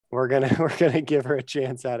we're gonna we're gonna give her a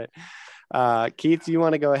chance at it. Keith, do you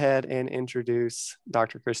want to go ahead and introduce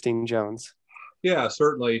Dr. Christine Jones? Yeah,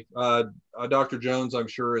 certainly. Dr. Jones, I'm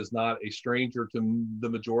sure, is not a stranger to the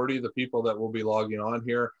majority of the people that will be logging on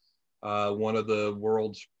here. One of the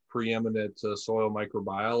world's preeminent soil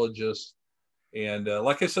microbiologists. And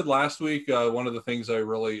like I said last week, one of the things I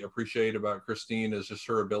really appreciate about Christine is just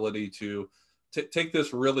her ability to take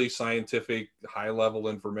this really scientific, high-level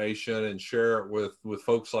information and share it with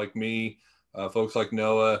folks like me, folks like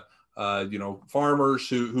Noah, farmers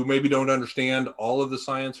who maybe don't understand all of the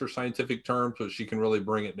science or scientific terms, but she can really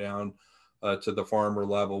bring it down to the farmer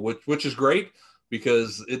level, which is great,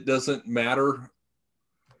 because it doesn't matter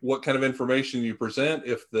what kind of information you present.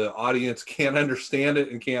 If the audience can't understand it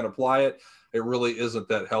and can't apply it, it really isn't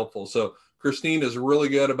that helpful. So Christine is really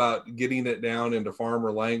good about getting it down into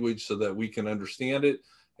farmer language so that we can understand it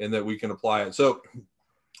and that we can apply it. So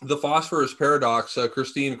the phosphorus paradox,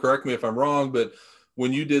 Christine, correct me if I'm wrong, but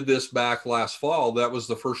when you did this back last fall, that was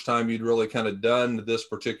the first time you'd really kind of done this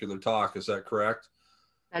particular talk. Is that correct?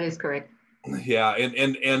 That is correct. Yeah, and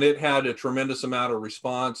it had a tremendous amount of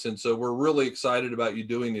response. And so we're really excited about you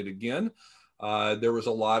doing it again. There was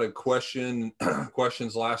a lot of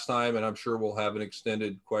questions last time, and I'm sure we'll have an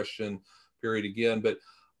extended question period again. But,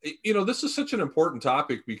 this is such an important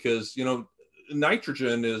topic because,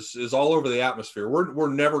 nitrogen is all over the atmosphere.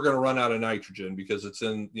 We're never going to run out of nitrogen because it's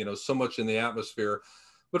in, so much in the atmosphere.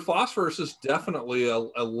 But phosphorus is definitely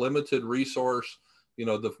a limited resource.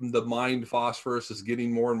 The mined phosphorus is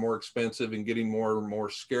getting more and more expensive and getting more and more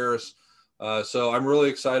scarce. So I'm really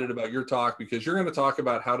excited about your talk, because you're going to talk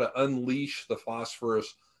about how to unleash the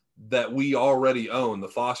phosphorus that we already own, the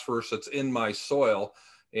phosphorus that's in my soil.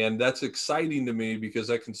 And that's exciting to me because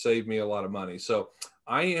that can save me a lot of money. So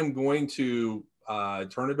I am going to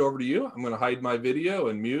turn it over to you. I'm going to hide my video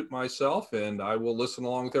and mute myself, and I will listen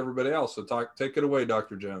along with everybody else. So take it away,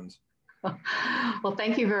 Dr. Jones. Well,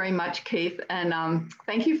 thank you very much, Keith. And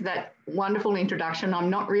thank you for that wonderful introduction. I'm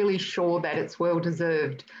not really sure that it's well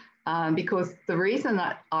deserved, because the reason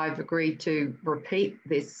that I've agreed to repeat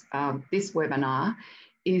this webinar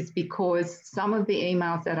is because some of the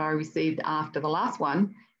emails that I received after the last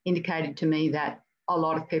one indicated to me that a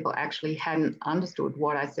lot of people actually hadn't understood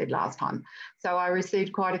what I said last time. So I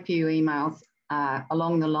received quite a few emails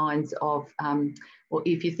along the lines of, well,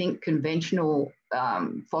 if you think conventional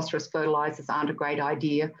phosphorus fertilizers aren't a great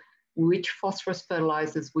idea, which phosphorus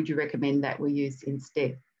fertilizers would you recommend that we use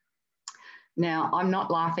instead? Now, I'm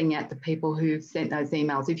not laughing at the people who sent those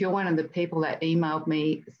emails. If you're one of the people that emailed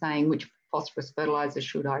me saying which phosphorus fertilizer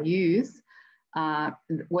should I use,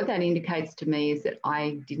 what that indicates to me is that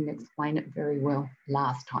I didn't explain it very well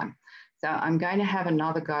last time. So I'm going to have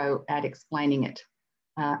another go at explaining it,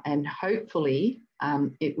 and hopefully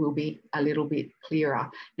it will be a little bit clearer.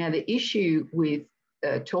 Now, the issue with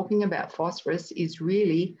talking about phosphorus is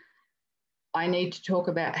really, I need to talk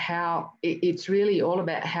about how it's really all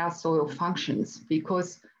about how soil functions,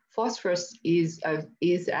 because phosphorus is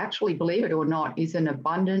actually, believe it or not, is an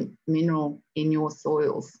abundant mineral in your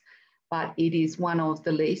soils, but it is one of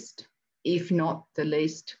the least, if not the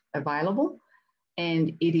least, available. And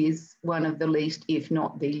it is one of the least, if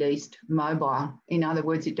not the least, mobile. In other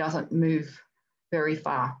words, it doesn't move very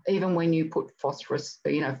far. Even when you put phosphorus,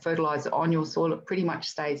 fertilizer on your soil, it pretty much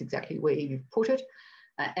stays exactly where you put it.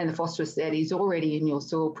 And the phosphorus that is already in your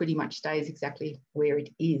soil pretty much stays exactly where it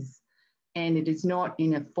is. And it is not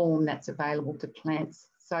in a form that's available to plants.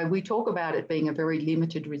 So we talk about it being a very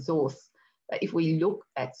limited resource. But if we look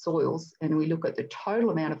at soils and we look at the total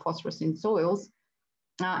amount of phosphorus in soils,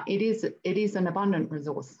 it is an abundant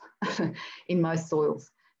resource in most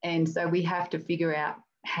soils. And so we have to figure out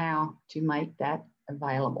how to make that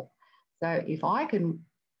available. So if I can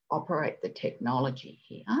operate the technology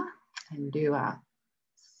here and do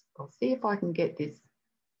I'll see if I can get this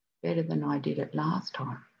better than I did it last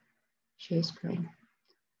time. Share screen.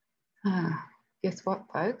 Guess what,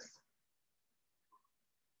 folks?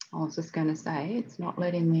 I was just going to say, it's not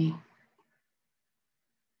letting me,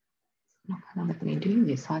 it's not going to let me do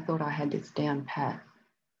this. I thought I had this down pat.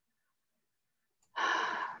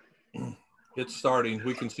 It's starting.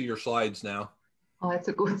 We can see your slides now. Oh, that's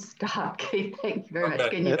a good start, Keith. Thank you very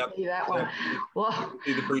much. Can you see that one? Well,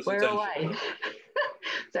 see the presentation. We're away.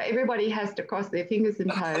 So everybody has to cross their fingers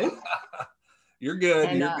and toes. You're good.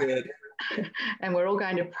 And, you're good. And we're all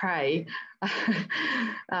going to pray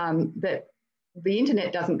that the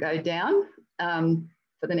internet doesn't go down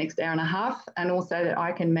for the next hour and a half, and also that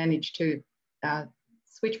I can manage to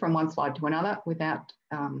switch from one slide to another without,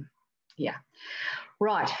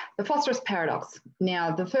 Right, the phosphorus paradox. Now,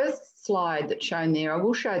 the first slide that's shown there, I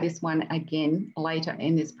will show this one again later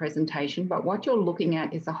in this presentation, but what you're looking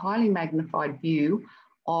at is a highly magnified view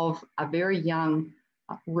of a very young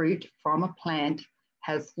root from a plant,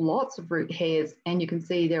 has lots of root hairs, and you can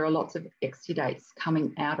see there are lots of exudates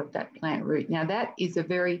coming out of that plant root. Now, that is a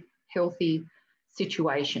very healthy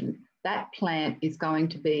situation. That plant is going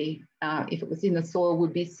to be, if it was in the soil,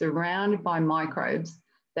 would be surrounded by microbes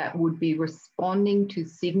that would be responding to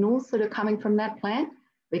signals that are coming from that plant,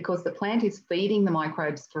 because the plant is feeding the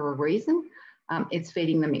microbes for a reason. It's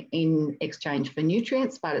feeding them in exchange for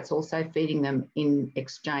nutrients, but it's also feeding them in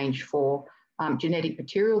exchange for genetic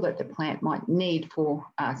material that the plant might need for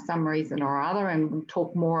some reason or other. And we'll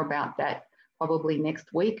talk more about that probably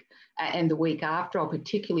next week and the week after. I'll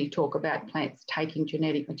particularly talk about plants taking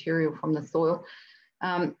genetic material from the soil.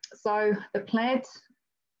 So the plant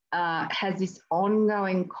has this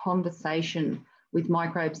ongoing conversation with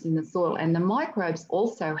microbes in the soil, and the microbes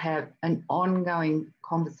also have an ongoing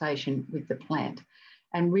conversation with the plant.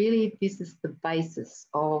 And really, this is the basis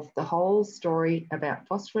of the whole story about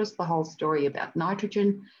phosphorus, the whole story about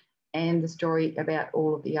nitrogen, and the story about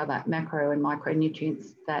all of the other macro and micronutrients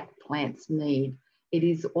that plants need. It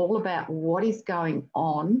is all about what is going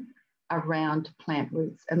on around plant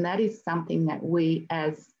roots, and that is something that we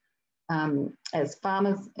as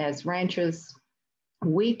farmers, as ranchers,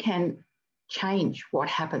 we can change what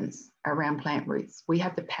happens around plant roots. We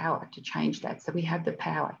have the power to change that. So we have the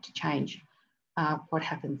power to change what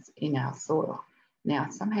happens in our soil. Now,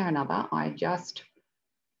 somehow or another, I just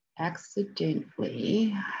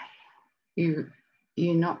accidentally, you're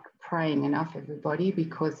not praying enough, everybody,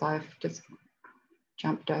 because I've just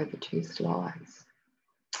jumped over 2 slides.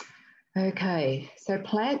 Okay, so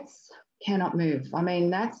plants cannot move. I mean,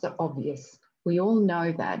 that's obvious. We all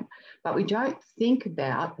know that, but we don't think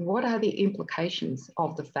about what are the implications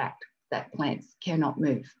of the fact that plants cannot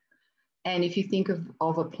move. And if you think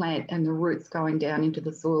of a plant and the roots going down into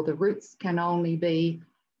the soil, the roots can only be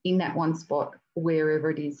in that one spot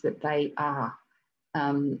wherever it is that they are.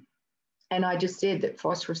 And I just said that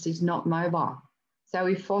phosphorus is not mobile. So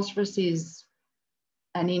if phosphorus is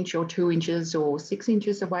 1 inch or 2 inches or 6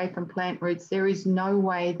 inches away from plant roots, there is no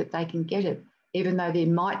way that they can get it, even though there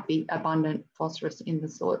might be abundant phosphorus in the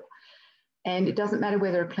soil. And it doesn't matter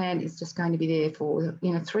whether a plant is just going to be there for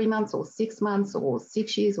 3 months or 6 months or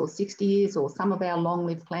 6 years or 60 years, or some of our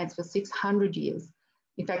long-lived plants for 600 years.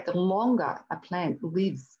 In fact, the longer a plant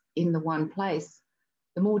lives in the one place,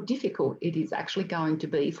 the more difficult it is actually going to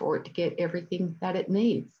be for it to get everything that it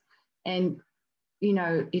needs. And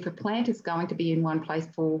if a plant is going to be in one place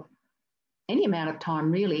for any amount of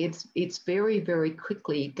time, really, it's very, very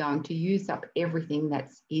quickly going to use up everything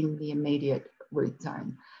that's in the immediate root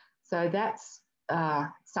zone. So that's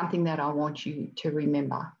something that I want you to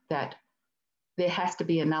remember, that there has to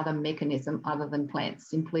be another mechanism other than plants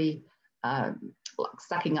simply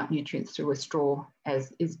sucking up nutrients through a straw,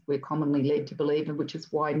 as is we're commonly led to believe, and which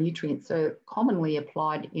is why nutrients are commonly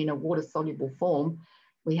applied in a water-soluble form.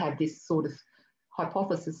 We have this sort of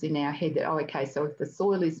hypothesis in our head that, oh, okay, so if the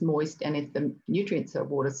soil is moist and if the nutrients are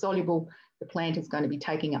water soluble, the plant is going to be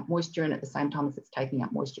taking up moisture, and at the same time as it's taking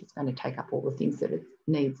up moisture, it's going to take up all the things that it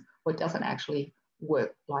needs. Well, it doesn't actually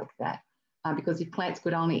work like that, because if plants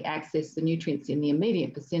could only access the nutrients in the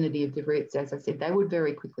immediate vicinity of the roots, as I said, they would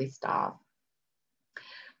very quickly starve.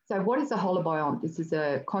 So what is a holobiont? This is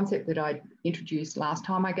a concept that I introduced last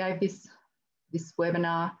time I gave this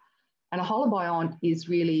webinar, and a holobiont is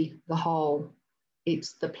really the whole.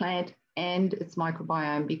 It's the plant and its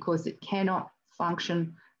microbiome, because it cannot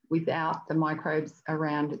function without the microbes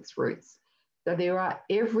around its roots. So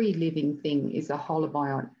every living thing is a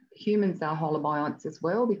holobiont. Humans are holobionts as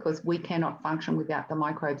well, because we cannot function without the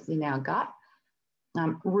microbes in our gut.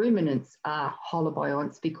 Ruminants are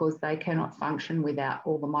holobionts because they cannot function without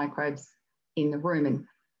all the microbes in the rumen.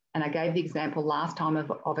 And I gave the example last time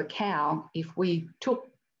of a cow. If we took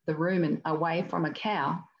the rumen away from a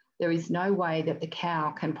cow, there is no way that the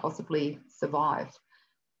cow can possibly survive.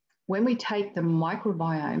 When we take the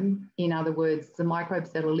microbiome, in other words, the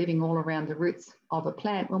microbes that are living all around the roots of a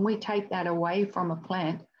plant, when we take that away from a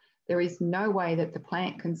plant, there is no way that the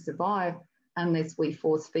plant can survive unless we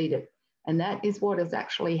force feed it. And that is what has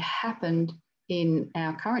actually happened in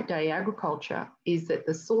our current day agriculture, is that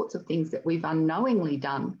the sorts of things that we've unknowingly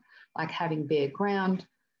done, like having bare ground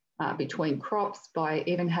between crops, by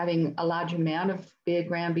even having a large amount of bare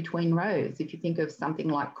ground between rows. If you think of something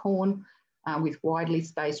like corn with widely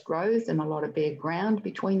spaced rows and a lot of bare ground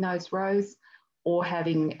between those rows, or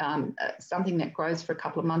having something that grows for a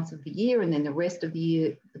couple of months of the year and then the rest of the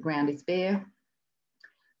year the ground is bare.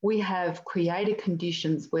 we have created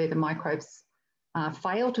conditions where the microbes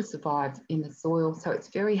fail to survive in the soil. So it's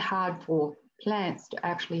very hard for plants to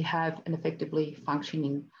actually have an effectively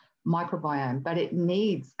functioning microbiome, but it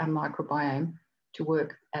needs a microbiome to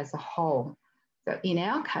work as a whole. So in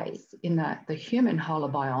our case, in the human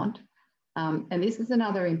holobiont, and this is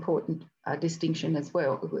another important distinction as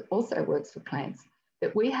well, it also works for plants,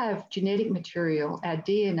 that we have genetic material, our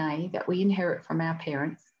DNA, that we inherit from our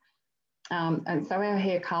parents. And so our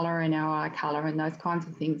hair color and our eye color and those kinds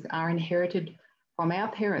of things are inherited from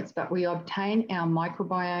our parents, but we obtain our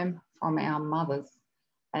microbiome from our mothers.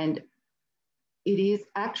 And it is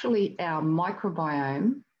actually our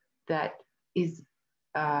microbiome that is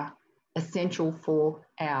essential for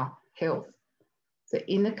our health. So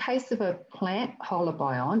in the case of a plant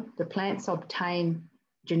holobiont, the plants obtain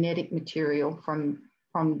genetic material from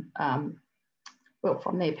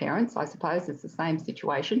their parents, I suppose. It's the same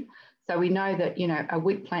situation. So we know that, you know, a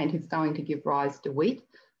wheat plant is going to give rise to wheat,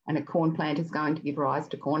 and a corn plant is going to give rise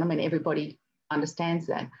to corn. I mean, everybody understands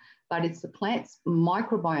that. But it's the plant's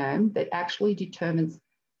microbiome that actually determines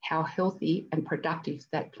how healthy and productive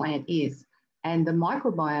that plant is. And the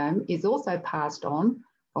microbiome is also passed on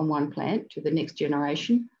from one plant to the next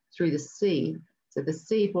generation through the seed. So the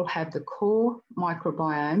seed will have the core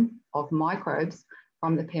microbiome of microbes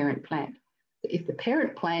from the parent plant. If the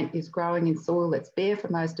parent plant is growing in soil that's bare for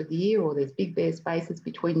most of the year, or there's big bare spaces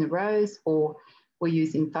between the rows, or we're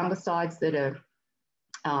using fungicides that are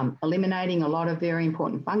eliminating a lot of very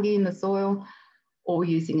important fungi in the soil, or we're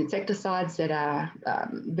using insecticides that are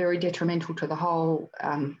very detrimental to the whole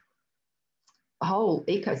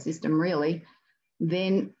ecosystem, really,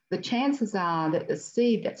 then the chances are that the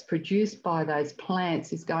seed that's produced by those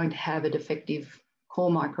plants is going to have a defective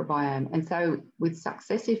core microbiome. And so with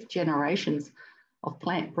successive generations of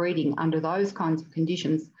plant breeding under those kinds of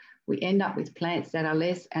conditions, we end up with plants that are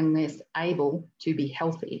less and less able to be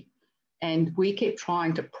healthy. And we keep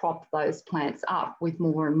trying to prop those plants up with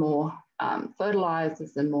more and more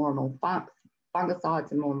fertilizers and more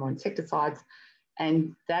fungicides and more insecticides.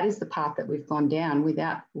 And that is the path that we've gone down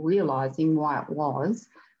without realizing why it was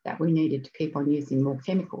that we needed to keep on using more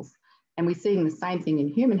chemicals. And we're seeing the same thing in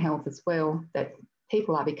human health as well, that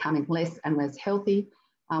people are becoming less and less healthy.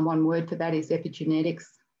 One word for that is epigenetics.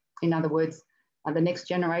 In other words, the next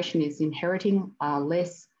generation is inheriting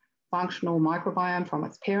less functional microbiome from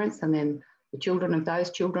its parents, and then the children of those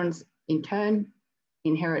children in turn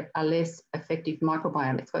inherit a less effective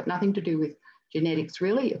microbiome. It's got nothing to do with genetics,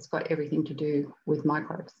 really. It's got everything to do with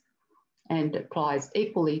microbes, and applies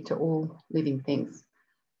equally to all living things.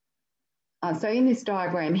 So in this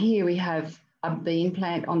diagram here, we have a bean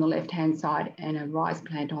plant on the left-hand side and a rice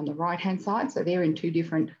plant on the right-hand side. So they're in two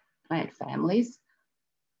different plant families.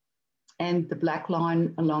 And the black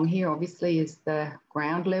line along here, obviously, is the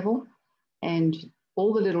ground level. And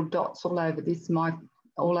all the little dots all over this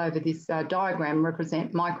diagram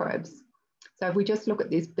represent microbes. So if we just look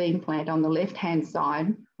at this bean plant on the left-hand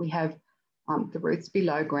side, we have the roots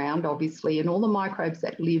below ground, obviously, and all the microbes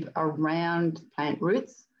that live around plant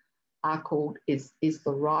roots are called, is the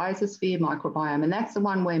rhizosphere microbiome. And that's the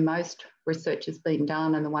one where most research has been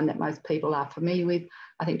done and the one that most people are familiar with.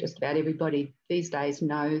 I think just about everybody these days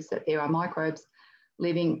knows that there are microbes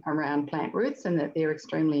living around plant roots and that they're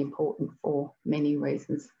extremely important for many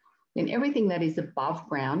reasons. Then everything that is above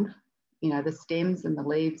ground, you know, the stems and the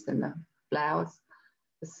leaves and the flowers,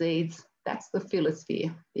 the seeds, that's the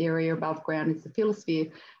phyllosphere. The area above ground is the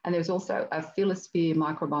phyllosphere. And there's also a phyllosphere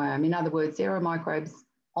microbiome. In other words, there are microbes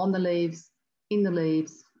on the leaves, in the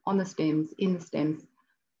leaves, on the stems, in the stems,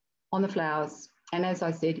 on the flowers, and as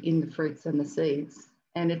I said, in the fruits and the seeds.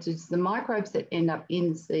 And it is the microbes that end up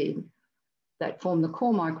in the seed that form the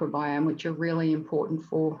core microbiome, which are really important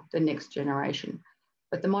for the next generation.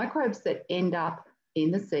 But the microbes that end up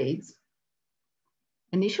in the seeds,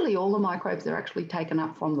 initially all the microbes are actually taken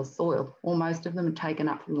up from the soil, or most of them are taken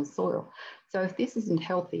up from the soil. So if this isn't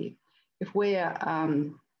healthy, if we're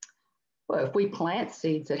if we plant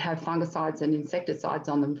seeds that have fungicides and insecticides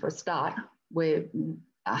on them for a start, we're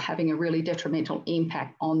having a really detrimental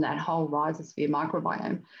impact on that whole rhizosphere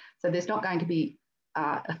microbiome. So there's not going to be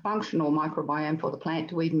a functional microbiome for the plant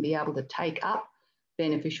to even be able to take up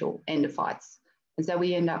beneficial endophytes. And so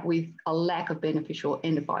we end up with a lack of beneficial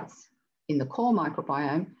endophytes in the core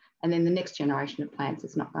microbiome, and then the next generation of plants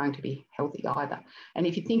is not going to be healthy either. And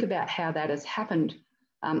if you think about how that has happened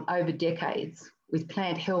over decades, with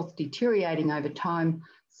plant health deteriorating over time,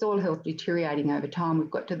 soil health deteriorating over time,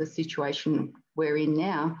 we've got to the situation we're in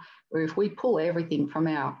now, where if we pull everything from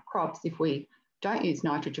our crops, if we don't use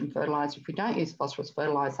nitrogen fertilizer, if we don't use phosphorus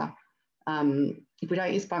fertilizer, If we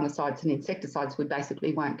don't use fungicides and insecticides, we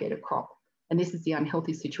basically won't get a crop. And this is the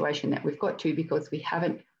unhealthy situation that we've got to, because we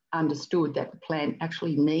haven't understood that the plant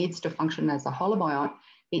actually needs to function as a holobiont.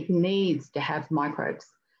 It needs to have microbes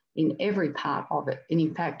in every part of it. And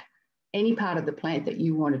in fact, any part of the plant that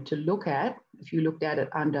you wanted to look at, if you looked at it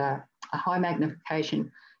under a high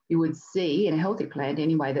magnification, you would see, in a healthy plant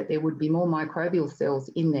anyway, that there would be more microbial cells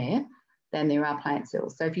in there than there are plant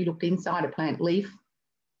cells. So if you looked inside a plant leaf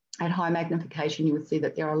at high magnification, you would see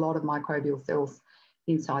that there are a lot of microbial cells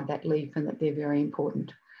inside that leaf, and that they're very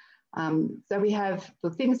important. So we have the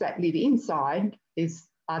things that live inside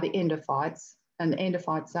are the endophytes, and the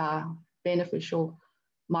endophytes are beneficial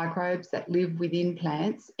microbes that live within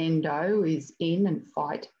plants. Endo is in and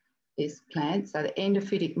phyte is plants. So the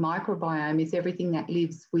endophytic microbiome is everything that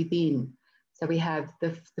lives within. So we have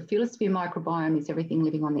the philosphere microbiome is everything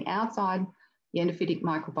living on the outside. The endophytic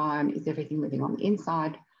microbiome is everything living on the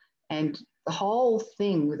inside. And the whole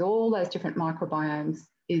thing with all those different microbiomes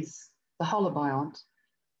is the holobiont.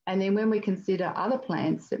 And then when we consider other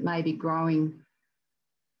plants that may be growing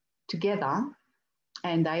together,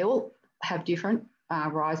 and they all have different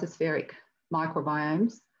rhizospheric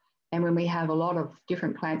microbiomes, and when we have a lot of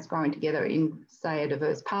different plants growing together in, say, a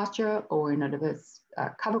diverse pasture or in a diverse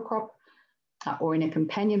cover crop, or in a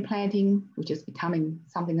companion planting, which is becoming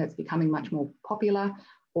something that's becoming much more popular,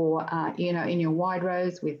 or in your wide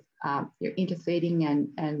rows with your interseeding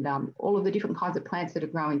and all of the different kinds of plants that are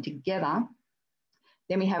growing together,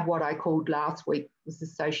 then we have what I called last week was the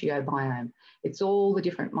sociobiome. It's all the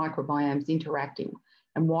different microbiomes interacting,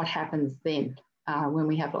 and what happens then when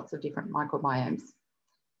we have lots of different microbiomes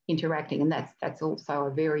interacting. And that's also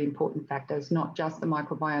a very important factor. It's not just the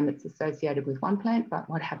microbiome that's associated with one plant, but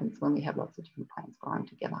what happens when we have lots of different plants growing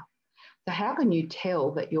together. So how can you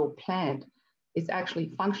tell that your plant is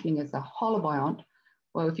actually functioning as a holobiont?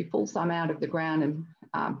 Well, if you pull some out of the ground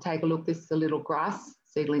and take a look, this is a little grass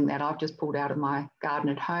seedling that I've just pulled out of my garden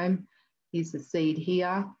at home. Here's the seed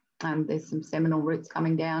here. There's some seminal roots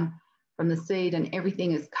coming down from the seed, and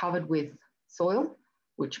everything is covered with soil,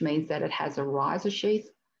 which means that it has a rhizosheath,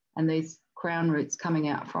 and these crown roots coming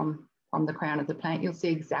out from the crown of the plant. You'll see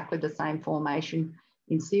exactly the same formation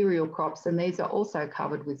in cereal crops, and these are also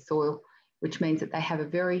covered with soil, which means that they have a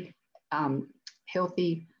very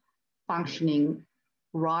healthy, functioning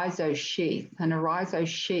rhizosheath. And a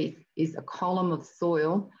rhizosheath is a column of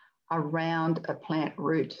soil around a plant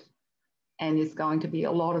root, and there's going to be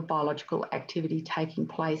a lot of biological activity taking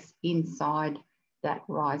place inside that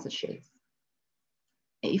rhizosheath.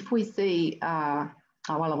 If we see,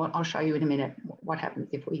 I'll show you in a minute what happens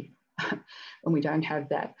if we, when we don't have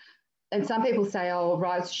that. And some people say, oh,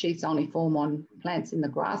 rhizosheaths only form on plants in the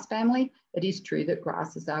grass family. It is true that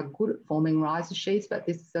grasses are good at forming rhizosheaths, but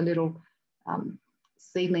this is a little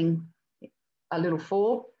seedling, a little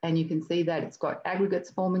four, and you can see that it's got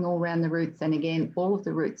aggregates forming all around the roots. And again, all of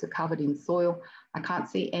the roots are covered in soil. I can't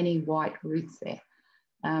see any white roots there.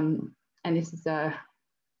 And this is a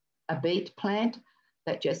beet plant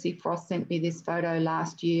that Jessie Frost sent me this photo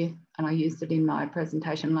last year, and I used it in my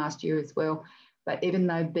presentation last year as well. But even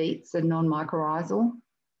though beets are non-mycorrhizal,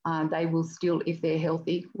 they will still, if they're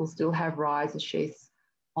healthy, will still have rhizosheaths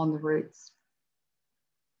on the roots.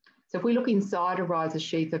 So if we look inside a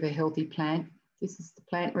rhizosheath of a healthy plant, this is the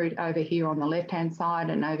plant root over here on the left-hand side,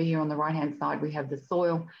 and over here on the right-hand side, we have the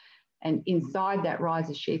soil. And inside that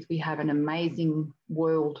rhizosheath, we have an amazing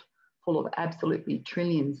world full of absolutely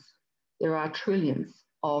trillions. There are trillions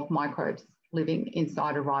of microbes living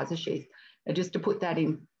inside a rhizosheath. And just to put that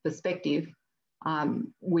in perspective,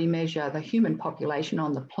 we measure the human population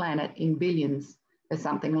on the planet in billions. There's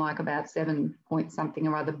something like about 7 point something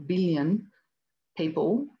or other billion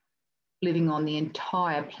people living on the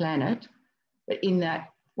entire planet. But in that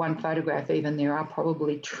one photograph even, there are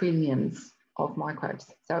probably trillions of microbes.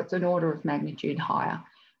 So it's an order of magnitude higher.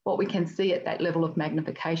 What we can see at that level of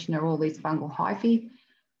magnification are all these fungal hyphae,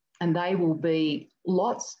 and they will be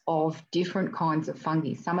lots of different kinds of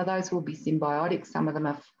fungi. Some of those will be symbiotic. Some of them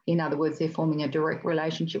are, in other words, they're forming a direct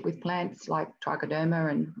relationship with plants like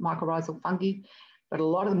trichoderma and mycorrhizal fungi, but a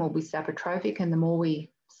lot of them will be saprotrophic. And the more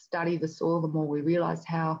we study the soil, the more we realize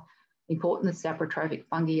how important the saprotrophic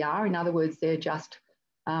fungi are. In other words, they're just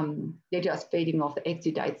feeding off the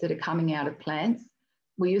exudates that are coming out of plants.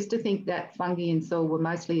 We used to think that fungi in soil were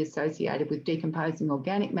mostly associated with decomposing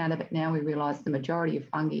organic matter, but now we realize the majority of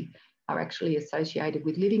fungi are actually associated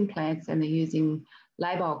with living plants, and they're using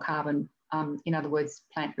labile carbon, in other words,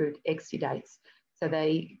 plant root exudates. So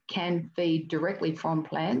they can feed directly from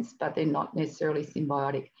plants, but they're not necessarily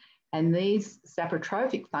symbiotic. And these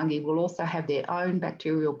saprotrophic fungi will also have their own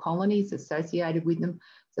bacterial colonies associated with them.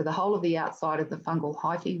 So the whole of the outside of the fungal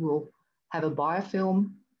hyphae will have a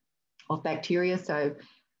biofilm of bacteria. So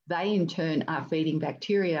they in turn are feeding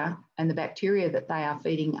bacteria, and the bacteria that they are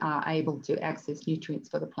feeding are able to access nutrients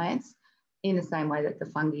for the plants in the same way that the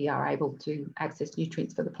fungi are able to access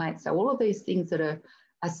nutrients for the plants. So all of these things that are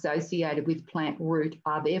associated with plant root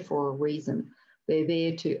are there for a reason. They're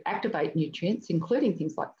there to activate nutrients, including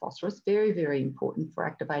things like phosphorus, very, very important for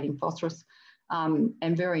activating phosphorus,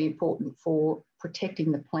 and very important for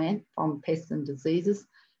protecting the plant from pests and diseases.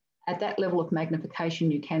 At that level of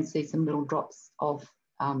magnification, you can see some little drops of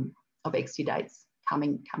exudates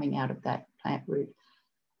coming out of that plant root.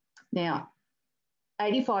 Now,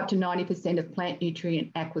 85 to 90% of plant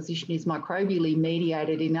nutrient acquisition is microbially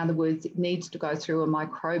mediated. In other words, it needs to go through a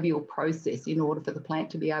microbial process in order for the plant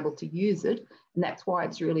to be able to use it. And that's why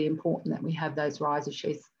it's really important that we have those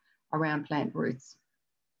rhizosheaths around plant roots.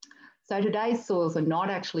 So today's soils are not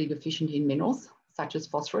actually deficient in minerals, such as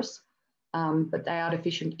phosphorus, but they are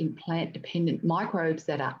deficient in plant-dependent microbes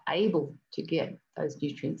that are able to get those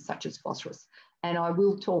nutrients, such as phosphorus. And I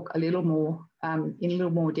will talk a little more, in a little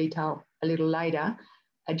more detail a little later,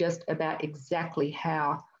 just about exactly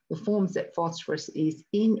how the forms that phosphorus is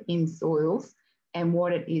in soils and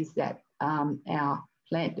what it is that our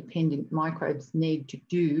plant-dependent microbes need to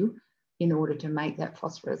do in order to make that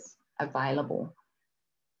phosphorus available.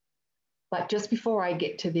 But just before I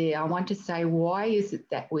get to there, I want to say, why is it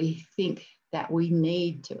that we think that we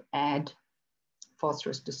need to add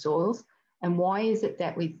phosphorus to soils? And why is it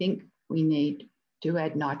that we think we need to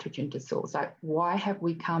add nitrogen to soils? So why have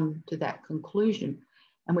we come to that conclusion?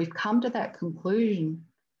 And we've come to that conclusion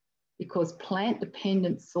because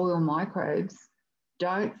plant-dependent soil microbes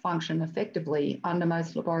don't function effectively under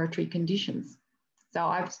most laboratory conditions. So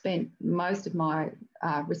I've spent most of my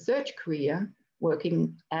research career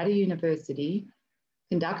working at a university,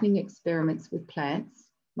 conducting experiments with plants,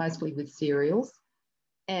 mostly with cereals.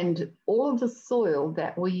 And all of the soil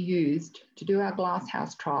that we used to do our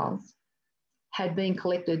glasshouse trials had been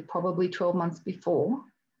collected probably 12 months before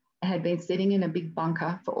and had been sitting in a big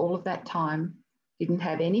bunker for all of that time, didn't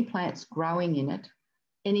have any plants growing in it.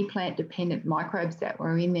 Any plant-dependent microbes that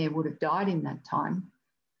were in there would have died in that time.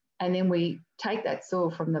 And then we take that soil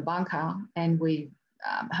from the bunker and we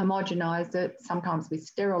homogenize it. Sometimes we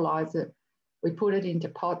sterilize it. We put it into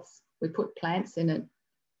pots. We put plants in it.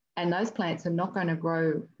 And those plants are not going to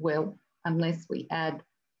grow well unless we add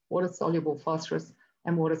water-soluble phosphorus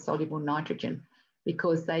and water-soluble nitrogen,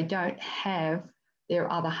 because they don't have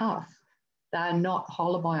their other half. They are not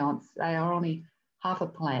holobionts. They are only half a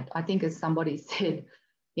plant. I think, as somebody said,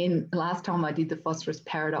 in last time I did the phosphorus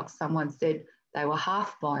paradox, someone said they were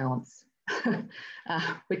half bionts,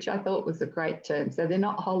 which I thought was a great term. So they're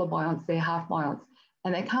not holobionts, they're half bionts,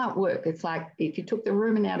 and they can't work. It's like if you took the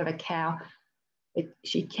rumen out of a cow,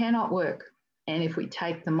 she cannot work. And if we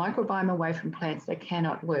take the microbiome away from plants, they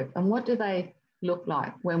cannot work. And what do they look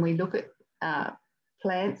like? When we look at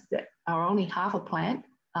plants that are only half a plant,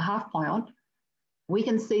 a half biont, we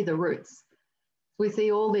can see the roots. We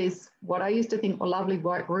see all these, what I used to think were lovely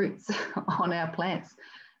white roots on our plants.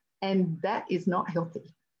 And that is not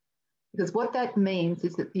healthy. Because what that means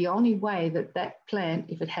is that the only way that that plant,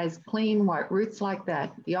 if it has clean white roots like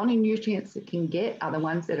that, the only nutrients it can get are the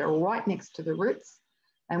ones that are right next to the roots.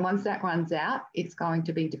 And once that runs out, it's going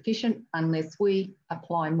to be deficient unless we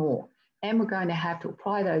apply more. And we're going to have to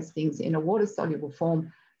apply those things in a water-soluble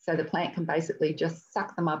form so the plant can basically just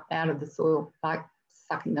suck them up out of the soil, like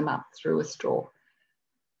sucking them up through a straw.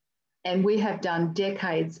 And we have done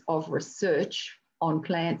decades of research on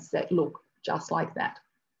plants that look just like that.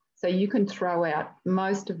 So you can throw out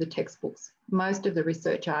most of the textbooks, most of the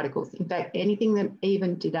research articles. In fact, anything that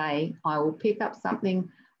even today, I will pick up something,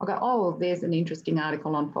 I'll go, oh, there's an interesting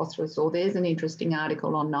article on phosphorus, or there's an interesting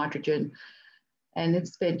article on nitrogen. And they've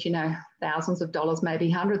spent, you know, thousands of dollars, maybe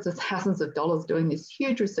hundreds of thousands of dollars doing this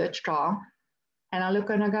huge research trial. And I look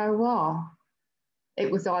and I go, wow,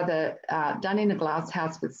 it was either done in a glass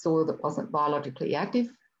house with soil that wasn't biologically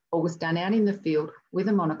active, or was done out in the field with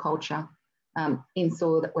a monoculture in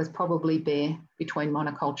soil that was probably bare between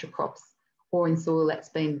monoculture crops, or in soil that's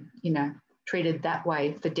been, you know, treated that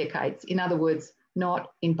way for decades. In other words,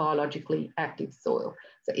 not in biologically active soil.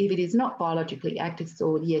 So if it is not biologically active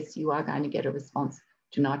soil, yes, you are going to get a response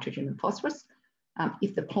to nitrogen and phosphorus.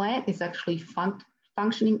 If the plant is actually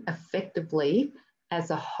functioning effectively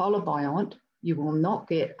as a holobiont, you will not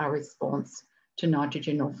get a response to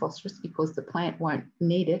nitrogen or phosphorus because the plant won't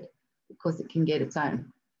need it because it can get its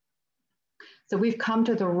own. So we've come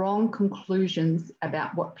to the wrong conclusions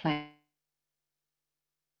about what plants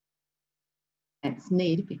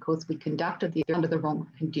need because we conducted the under the wrong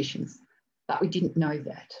conditions. But we didn't know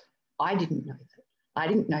that. I didn't know that. I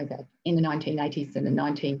didn't know that in the 1980s and the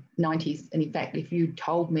 1990s. And in fact, if you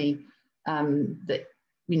told me that,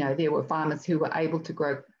 you know, there were farmers who were able to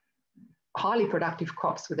grow highly productive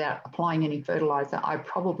crops without applying any fertilizer, I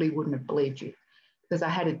probably wouldn't have believed you, because I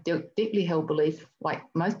had a deeply held belief, like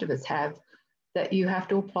most of us have, that you have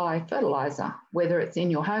to apply fertilizer, whether it's in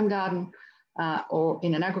your home garden or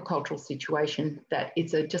in an agricultural situation, that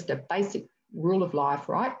it's just a basic rule of life,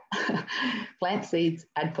 right? Plant seeds,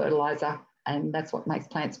 add fertilizer, and that's what makes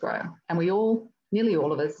plants grow. And we all, nearly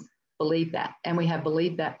all of us, believe that, and we have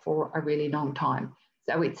believed that for a really long time.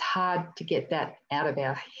 So it's hard to get that out of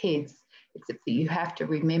our heads, except that you have to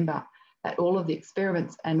remember that all of the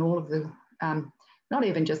experiments and all of the, not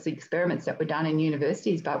even just the experiments that were done in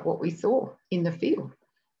universities, but what we saw in the field,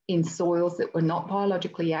 in soils that were not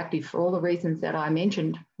biologically active for all the reasons that I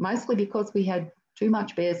mentioned, mostly because we had too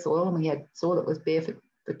much bare soil and we had soil that was bare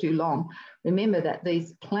for too long. Remember that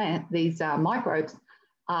these microbes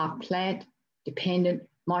are plant-dependent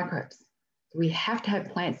microbes. We have to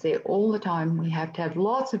have plants there all the time. We have to have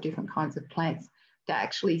lots of different kinds of plants to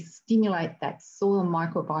actually stimulate that soil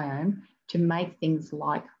microbiome to make things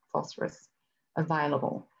like phosphorus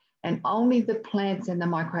available. And only the plants and the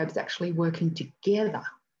microbes actually working together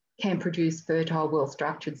can produce fertile,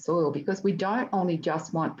 well-structured soil, because we don't only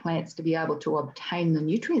just want plants to be able to obtain the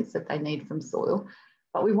nutrients that they need from soil,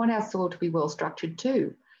 but we want our soil to be well-structured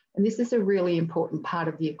too. And this is a really important part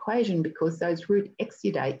of the equation, because those root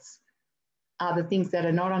exudates are the things that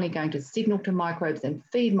are not only going to signal to microbes and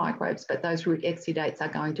feed microbes, but those root exudates are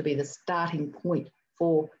going to be the starting point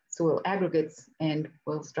for soil aggregates and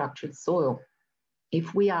well-structured soil.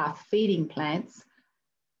 If we are feeding plants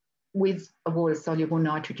with a water-soluble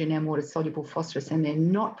nitrogen and water-soluble phosphorus, and they're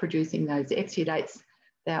not producing those exudates,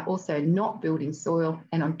 they're also not building soil.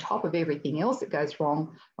 And on top of everything else that goes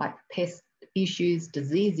wrong, like pest issues,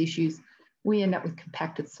 disease issues, we end up with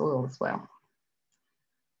compacted soil as well.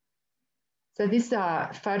 So this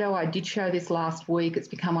photo, I did show this last week. It's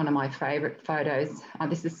become one of my favourite photos.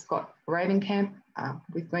 This is Scott Ravencamp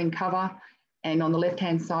with green cover. And on the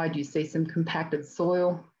left-hand side, you see some compacted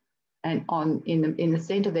soil. And in the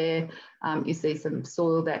centre there, you see some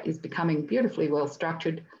soil that is becoming beautifully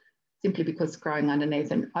well-structured, simply because it's growing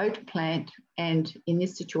underneath an oat plant. And in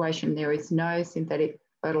this situation, there is no synthetic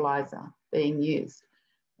fertiliser being used.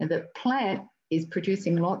 And the plant is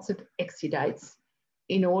producing lots of exudates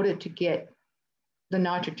in order to get the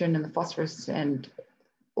nitrogen and the phosphorus and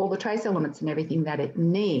all the trace elements and everything that it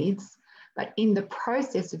needs. But in the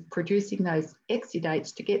process of producing those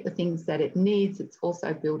exudates to get the things that it needs, it's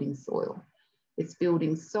also building soil. It's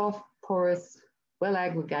building soft, porous,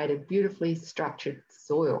 well-aggregated, beautifully structured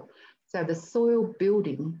soil. So the soil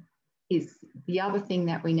building is the other thing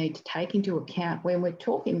that we need to take into account when we're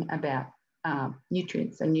talking about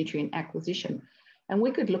nutrients and nutrient acquisition. And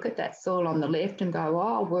we could look at that soil on the left and go,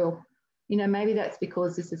 oh, well, you know, maybe that's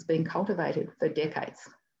because this has been cultivated for decades.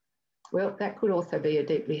 Well, that could also be a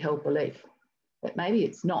deeply held belief. But maybe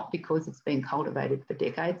it's not because it's been cultivated for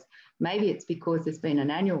decades. Maybe it's because there's been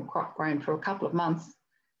an annual crop grown for a couple of months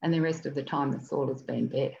and the rest of the time the soil has been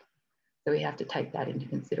bare. So we have to take that into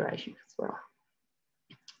consideration as well.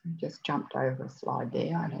 I just jumped over a slide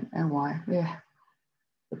there. I don't know why. Yeah.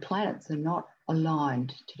 The planets are not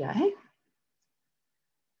aligned today.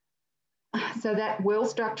 So that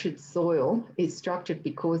well-structured soil is structured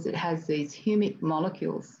because it has these humic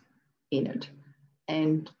molecules in it.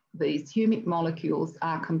 And these humic molecules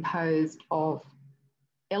are composed of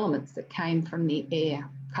elements that came from the air: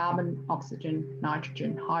 carbon, oxygen,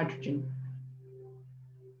 nitrogen, hydrogen.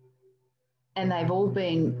 And they've all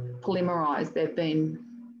been polymerized. They've been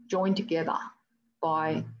joined together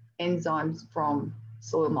by enzymes from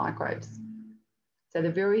soil microbes. So the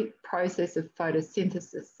very process of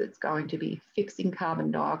photosynthesis that's going to be fixing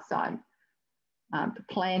carbon dioxide, the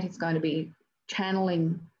plant is going to be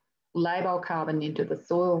channeling labile carbon into the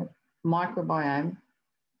soil microbiome.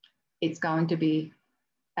 It's going to be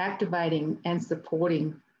activating and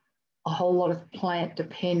supporting a whole lot of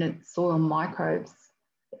plant-dependent soil microbes.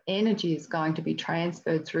 The energy is going to be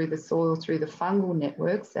transferred through the soil, through the fungal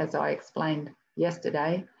networks, as I explained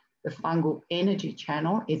yesterday. The fungal energy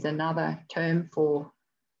channel is another term for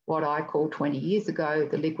what I called 20 years ago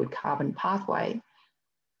the liquid carbon pathway.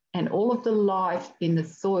 And all of the life in the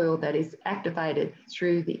soil that is activated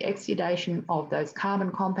through the exudation of those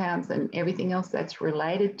carbon compounds and everything else that's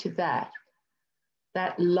related to that,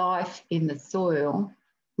 that life in the soil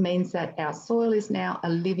means that our soil is now a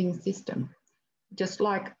living system. Just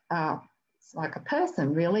like it's like a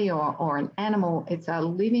person really, or an animal. It's a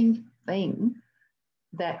living thing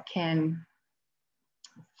that can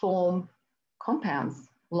form compounds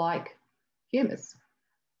like humus,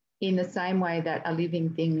 in the same way that a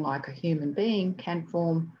living thing like a human being can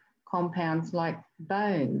form compounds like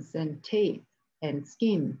bones and teeth and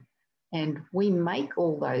skin. And we make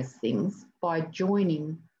all those things by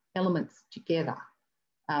joining elements together.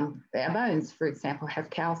 Our bones, for example, have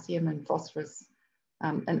calcium and phosphorus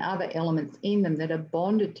and other elements in them that are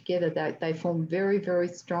bonded together. They form very, very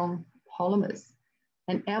strong polymers.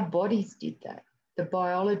 And our bodies did that. The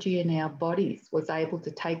biology in our bodies was able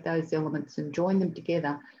to take those elements and join them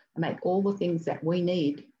together and make all the things that we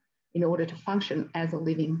need in order to function as a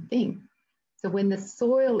living thing. So when the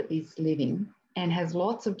soil is living and has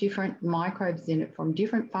lots of different microbes in it from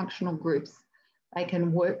different functional groups, they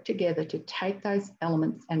can work together to take those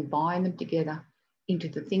elements and bind them together into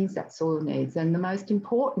the things that soil needs. And the most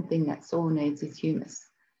important thing that soil needs is humus.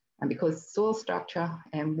 And because soil structure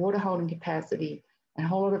and water holding capacity and a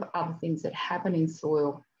whole lot of other things that happen in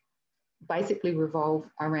soil basically revolve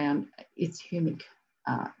around its humic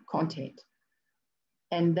content.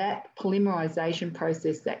 And that polymerization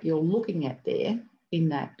process that you're looking at there in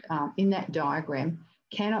that diagram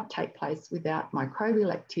cannot take place without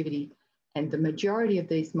microbial activity, and the majority of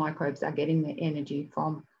these microbes are getting their energy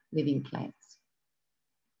from living plants.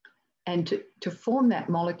 And to form that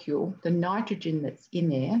molecule, the nitrogen that's in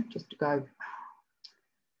there, just to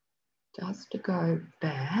go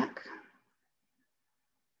back,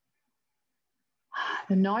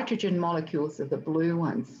 the nitrogen molecules are the blue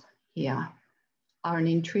ones here, are an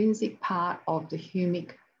intrinsic part of the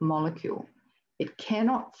humic molecule. It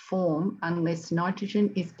cannot form unless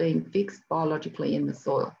nitrogen is being fixed biologically in the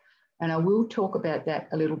soil. And I will talk about that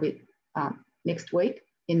a little bit next week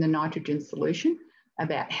in the nitrogen solution,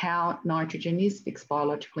 about how nitrogen is fixed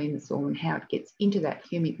biologically in the soil and how it gets into that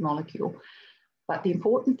humic molecule. But the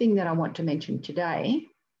important thing that I want to mention today,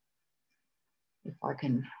 if I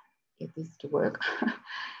can get this to work,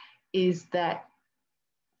 is that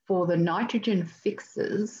for the nitrogen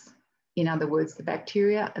fixers, in other words, the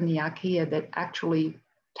bacteria and the archaea that actually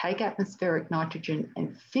take atmospheric nitrogen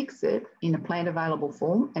and fix it in a plant available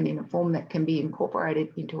form and in a form that can be incorporated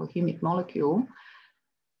into a humic molecule,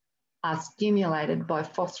 are stimulated by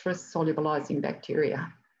phosphorus solubilizing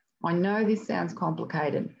bacteria. I know this sounds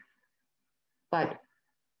complicated, but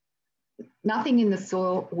nothing in the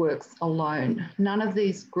soil works alone. None of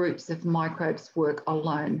these groups of microbes work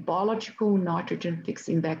alone. Biological nitrogen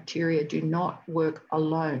fixing bacteria do not work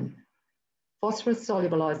alone. Phosphorus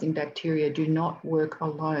solubilizing bacteria do not work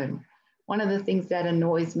alone. One of the things that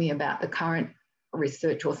annoys me about the current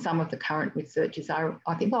research, or some of the current research, is I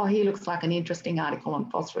think, oh, here looks like an interesting article on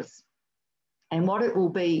phosphorus. And what it will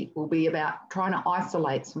be about trying to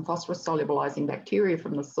isolate some phosphorus solubilizing bacteria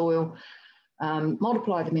from the soil,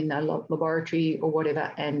 multiply them in the laboratory or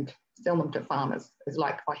whatever, and sell them to farmers. It's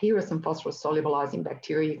like, oh, here are some phosphorus solubilizing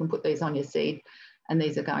bacteria. You can put these on your seed and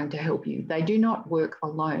these are going to help you. They do not work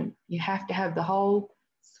alone. You have to have the whole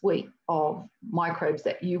suite of microbes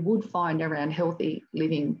that you would find around healthy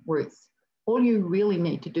living roots. All you really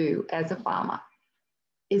need to do as a farmer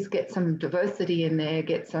is get some diversity in there,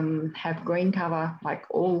 have green cover like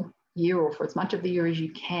all year or for as much of the year as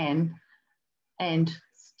you can, and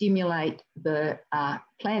stimulate the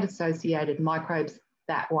plant-associated microbes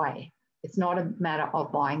that way. It's not a matter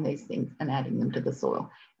of buying these things and adding them to the soil.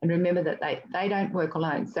 And remember that they don't work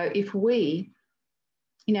alone. So if we,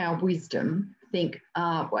 in our wisdom, think,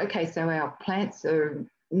 okay, so our plants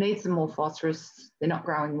need some more phosphorus, they're not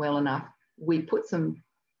growing well enough, we put some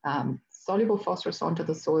soluble phosphorus onto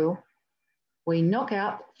the soil, we knock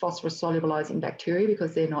out phosphorus solubilizing bacteria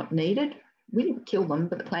because they're not needed. We didn't kill them,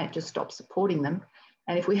 but the plant just stopped supporting them.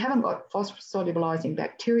 And if we haven't got phosphorus solubilizing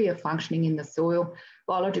bacteria functioning in the soil,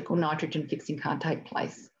 biological nitrogen fixing can't take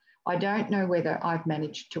place. I don't know whether I've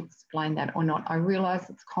managed to explain that or not. I realize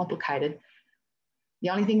it's complicated. The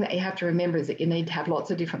only thing that you have to remember is that you need to have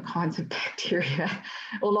lots of different kinds of bacteria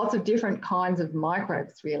or lots of different kinds of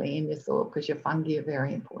microbes really in your soil, because your fungi are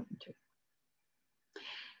very important too.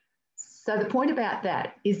 So the point about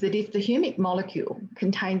that is that if the humic molecule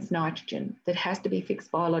contains nitrogen that has to be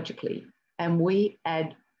fixed biologically, and we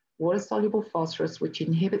add water-soluble phosphorus, which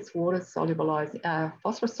inhibits phosphorus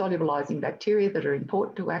solubilizing bacteria that are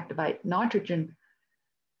important to activate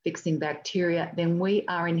nitrogen-fixing bacteria, then we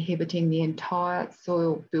are inhibiting the entire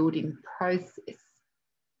soil building process.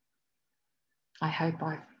 I hope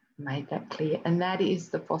I've made that clear. And that is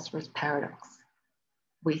the phosphorus paradox.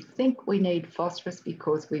 We think we need phosphorus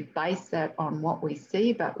because we base that on what we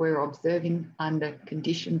see, but we're observing under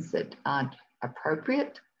conditions that aren't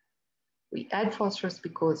appropriate. We add phosphorus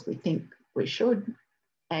because we think we should,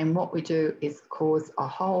 And what we do is cause a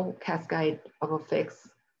whole cascade of effects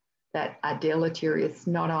that are deleterious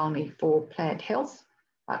not only for plant health,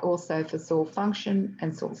 but also for soil function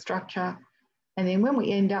and soil structure. And then when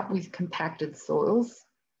we end up with compacted soils,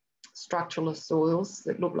 structureless soils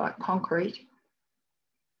that look like concrete,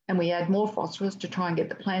 and we add more phosphorus to try and get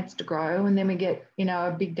the plants to grow, and then we get, you know,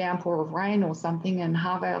 a big downpour of rain or something and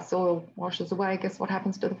half our soil washes away, guess what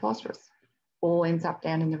happens to the phosphorus? All ends up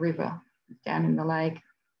down in the river, down in the lake,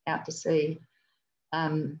 out to sea.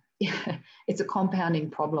 It's a compounding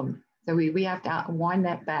problem. So we have to wind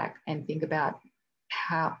that back and think about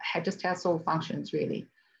how soil functions really.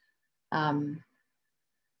 And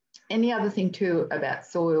the other thing too about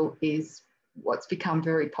soil is what's become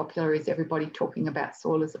very popular is everybody talking about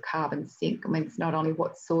soil as a carbon sink. I mean, it's not only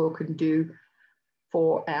what soil can do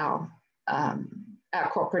for our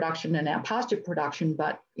crop production and our pasture production,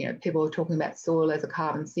 but you know, people are talking about soil as a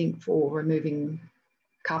carbon sink for removing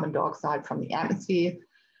carbon dioxide from the atmosphere.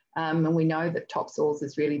 And we know that topsoils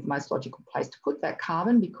is really the most logical place to put that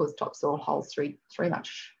carbon because topsoil holds three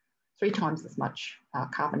times as much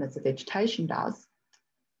carbon as the vegetation does.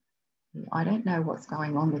 I don't know what's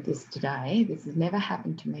going on with this today. This has never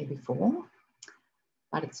happened to me before,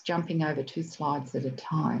 but it's jumping over 2 slides at a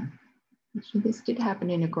time. Actually, this did happen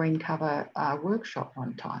in a green cover workshop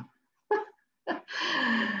one time.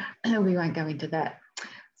 We won't go into that.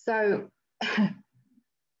 So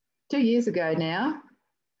 2 years ago now,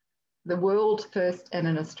 the world first and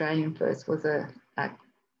an Australian first was a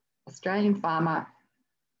Australian farmer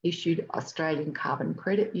issued Australian carbon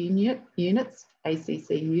credit units,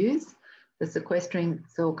 ACCUs, for sequestering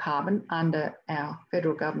soil carbon under our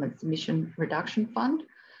federal government's emission reduction fund.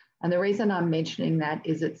 And the reason I'm mentioning that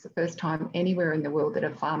is it's the first time anywhere in the world that a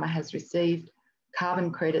farmer has received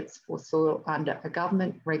carbon credits for soil under a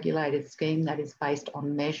government regulated scheme that is based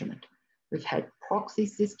on measurement. We've had proxy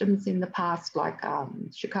systems in the past, like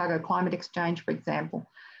Chicago Climate Exchange, for example.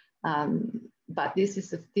 But this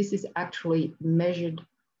is actually measured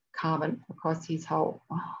carbon across his whole,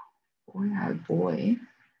 oh boy,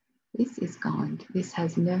 this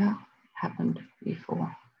has never happened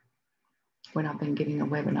before. When I've been giving a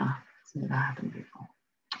webinar, it's never happened before.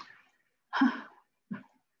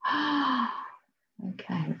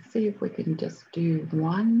 Okay, let's see if we can just do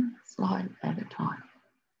 1 slide at a time.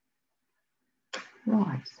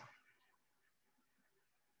 Right.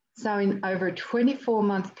 So in over a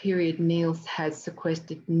 24-month period, Niels has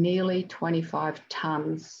sequestered nearly 25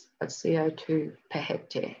 tonnes of CO2 per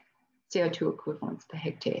hectare, CO2 equivalents per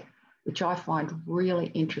hectare, which I find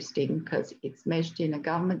really interesting because it's measured in a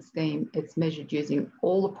government scheme. It's measured using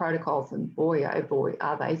all the protocols, and boy, oh boy,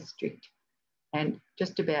 are they strict. And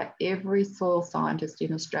just about every soil scientist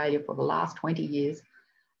in Australia for the last 20 years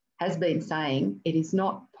has been saying it is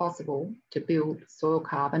not possible to build soil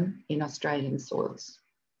carbon in Australian soils.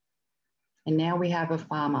 And now we have a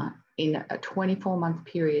farmer in a 24-month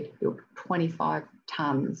period built 25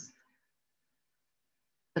 tonnes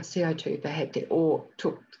of CO2 per hectare, or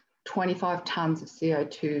took 25 tonnes of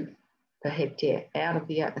CO2 per hectare out of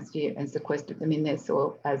the atmosphere and sequestered them in their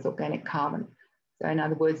soil as organic carbon. So in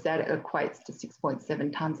other words, that equates to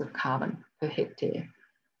 6.7 tonnes of carbon per hectare.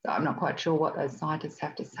 So I'm not quite sure what those scientists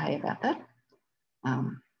have to say about that.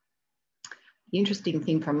 The interesting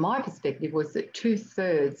thing from my perspective was that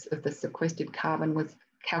 2/3 of the sequestered carbon was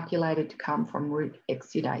calculated to come from root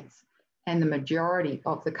exudates, and the majority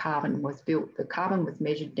of the carbon was built. The carbon was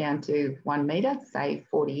measured down to 1 metre, say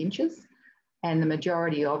 40 inches, and the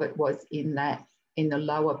majority of it was in the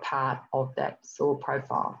lower part of that soil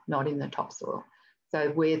profile, not in the topsoil.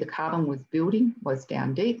 So where the carbon was building was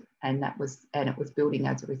down deep, and it was building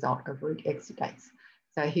as a result of root exudates.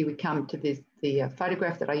 So here we come to the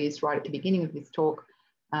photograph that I used right at the beginning of this talk.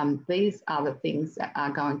 These are the things that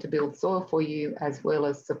are going to build soil for you, as well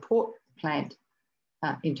as support the plant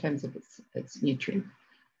in terms of its nutrient.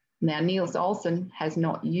 Now, Niels Olsen has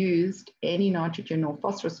not used any nitrogen or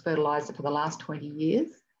phosphorus fertiliser for the last 20 years,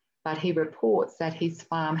 but he reports that his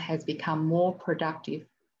farm has become more productive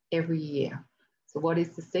every year. So what is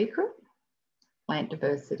the secret? Plant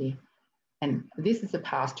diversity. And this is a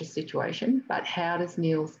pasture situation, but how does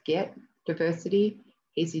Niels get diversity?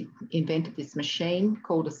 He's invented this machine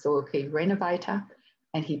called a soil key renovator,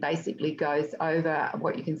 and he basically goes over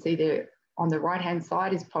what you can see there on the right-hand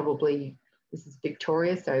side is probably, this is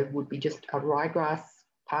Victoria, so it would be just a ryegrass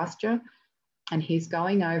pasture. And he's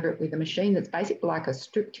going over it with a machine that's basically like a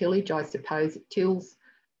strip tillage, I suppose. It tills.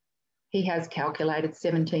 He has calculated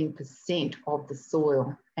 17% of the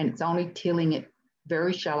soil, and it's only tilling it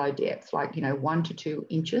very shallow depths, like 1 to 2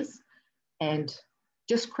 inches, and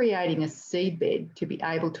just creating a seed bed to be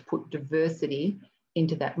able to put diversity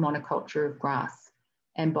into that monoculture of grass.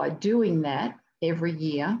 And by doing that every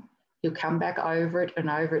year, you'll come back over it and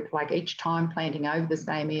over it, like each time planting over the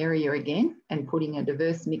same area again and putting a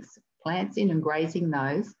diverse mix of plants in and grazing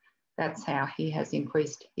those. That's how he has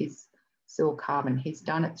increased his soil carbon. He's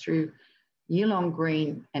done it through year-long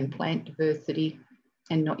green and plant diversity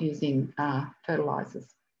and not using fertilizers.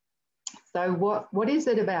 So what is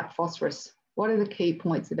it about phosphorus? What are the key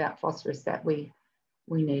points about phosphorus that we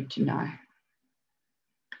need to know?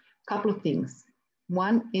 A couple of things.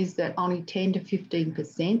 One is that only 10 to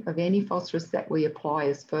 15% of any phosphorus that we apply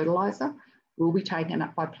as fertilizer will be taken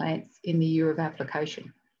up by plants in the year of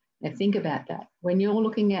application. Now think about that. When you're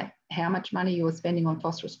looking at how much money you're spending on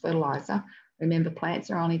phosphorus fertilizer, remember plants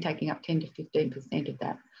are only taking up 10 to 15% of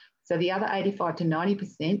that. So the other 85 to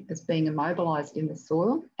 90% is being immobilized in the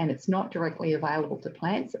soil, and it's not directly available to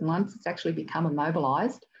plants. And once it's actually become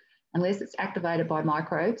immobilized, unless it's activated by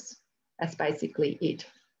microbes, that's basically it.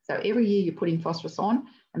 So every year you're putting phosphorus on,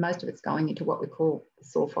 and most of it's going into what we call the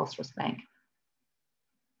soil phosphorus bank.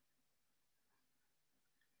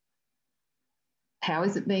 How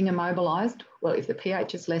is it being immobilized? Well, if the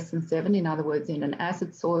pH is less than 7, in other words, in an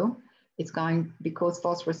acid soil, it's going, because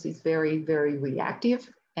phosphorus is very, very reactive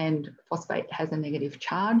and phosphate has a negative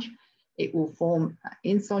charge, it will form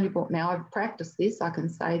insoluble. Now I've practiced this, I can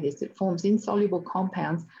say this, it forms insoluble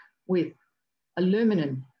compounds with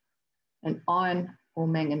aluminum and iron or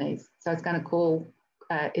manganese. So it's going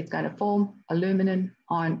to form aluminum,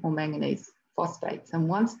 iron or manganese phosphates. And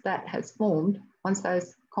once that has formed, once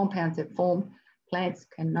those compounds have formed, plants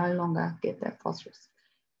can no longer get that phosphorus.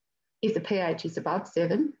 If the pH is above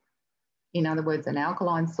 7, in other words, an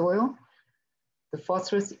alkaline soil, the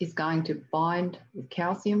phosphorus is going to bind with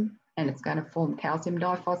calcium and it's going to form calcium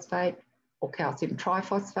diphosphate or calcium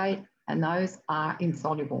triphosphate, and those are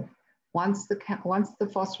insoluble. Once the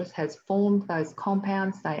phosphorus has formed those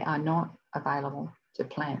compounds, they are not available to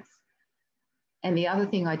plants. And the other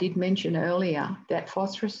thing I did mention earlier, that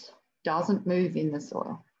phosphorus doesn't move in the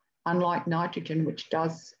soil. Unlike nitrogen, which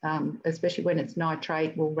does, especially when it's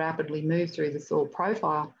nitrate, will rapidly move through the soil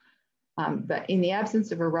profile. But in the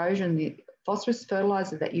absence of erosion, the phosphorus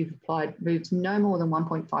fertilizer that you've applied moves no more than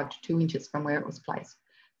 1.5 to 2 inches from where it was placed.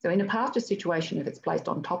 So in a pasture situation, if it's placed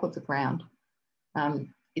on top of the ground,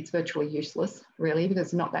 it's virtually useless, really, because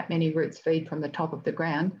there's not that many roots feed from the top of the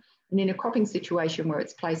ground. And in a cropping situation where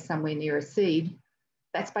it's placed somewhere near a seed,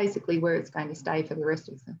 that's basically where it's going to stay for the rest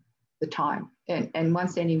of the time. And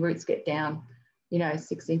once any roots get down,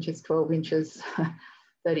 6 inches, 12 inches,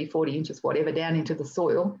 30, 40 inches, whatever, down into the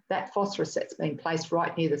soil, that phosphorus that's been placed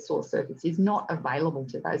right near the soil surface is not available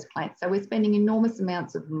to those plants. So we're spending enormous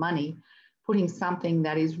amounts of money putting something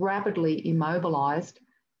that is rapidly immobilized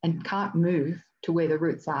and can't move to where the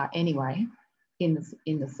roots are anyway in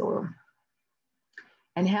the soil.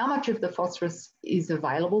 And how much of the phosphorus is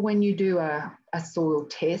available when you do a soil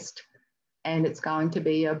test, and it's going to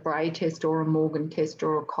be a Bray test or a Morgan test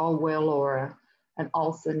or a Colwell or an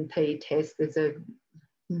Olsen P test. There's a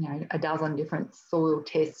dozen different soil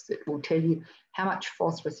tests that will tell you how much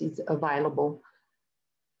phosphorus is available.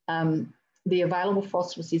 The available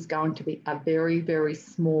phosphorus is going to be a very, very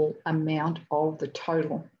small amount of the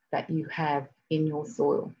total that you have in your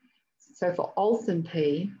soil. So for Olsen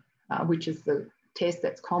P, which is the test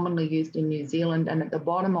that's commonly used in New Zealand, and at the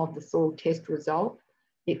bottom of the soil test result,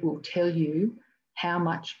 it will tell you how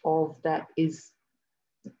much of that is,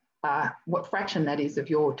 what fraction that is of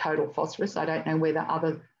your total phosphorus. I don't know whether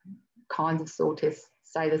other kinds of soil tests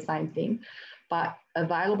say the same thing, but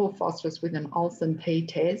available phosphorus with an Olsen P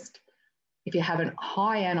test, if you have a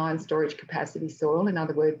high anion storage capacity soil, in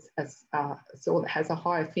other words, a soil that has a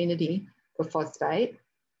high affinity for phosphate,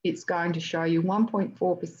 it's going to show you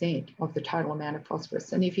 1.4% of the total amount of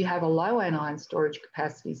phosphorus. And if you have a low anion storage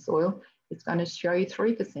capacity soil, it's going to show you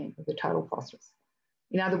 3% of the total phosphorus.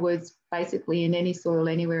 In other words, basically in any soil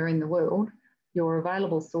anywhere in the world, your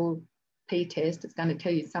available soil P test is going to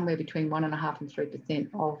tell you somewhere between 1.5% and 3%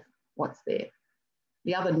 of what's there.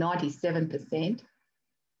 The other 97%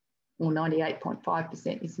 or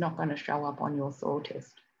 98.5% is not going to show up on your soil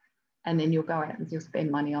test. And then you'll go out and you'll spend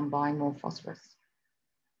money on buying more phosphorus.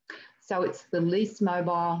 So it's the least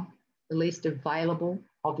mobile, the least available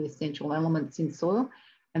of the essential elements in soil.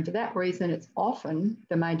 And for that reason, it's often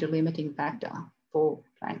the major limiting factor for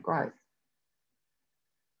plant growth.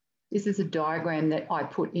 This is a diagram that I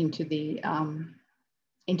put into the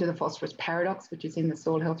phosphorus paradox, which is in the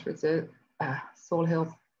Soil Health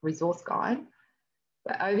Resource Guide.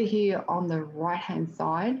 But over here on the right-hand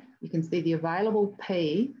side, you can see the available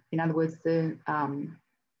P, in other words, the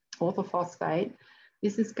orthophosphate.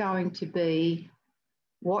 This is going to be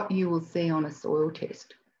what you will see on a soil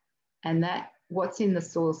test. And that what's in the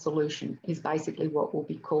soil solution is basically what will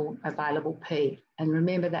be called available P. And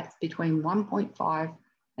remember, that's between 1.5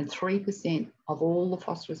 and 3% of all the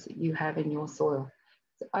phosphorus that you have in your soil.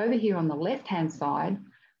 So over here on the left-hand side,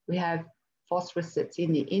 we have phosphorus that's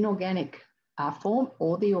in the inorganic form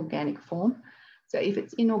or the organic form. So if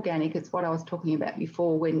it's inorganic, it's what I was talking about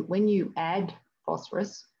before. When you add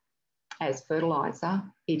phosphorus as fertilizer,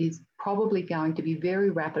 it is probably going to be very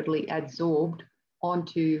rapidly adsorbed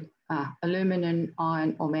onto aluminum,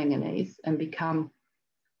 iron, or manganese and become,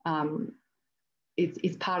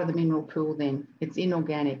 it's part of the mineral pool then. It's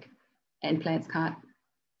inorganic and plants can't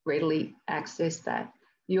readily access that.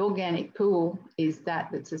 The organic pool is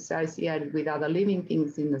that's associated with other living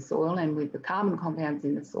things in the soil and with the carbon compounds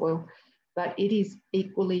in the soil, but it is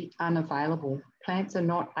equally unavailable. Plants are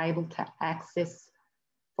not able to access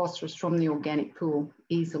phosphorus from the organic pool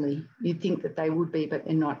easily. You'd think that they would be, but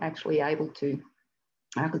they're not actually able to.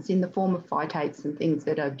 It's in the form of phytates and things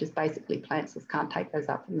that are just basically plants that can't take those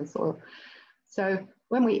up from the soil. So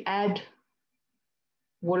when we add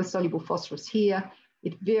water-soluble phosphorus here,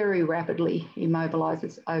 it very rapidly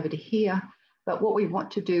immobilizes over to here. But what we want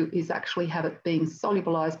to do is actually have it being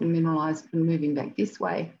solubilized and mineralized and moving back this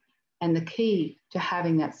way. And the key to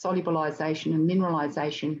having that solubilization and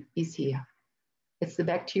mineralization is here. It's the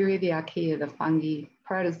bacteria, the archaea, the fungi,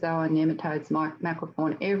 protozoa, nematodes,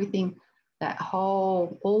 macrofauna, everything, that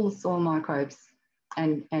whole, all the soil microbes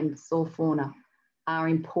and soil fauna are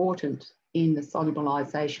important in the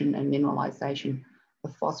solubilization and mineralization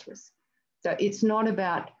of phosphorus. So it's not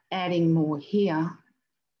about adding more here,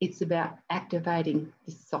 it's about activating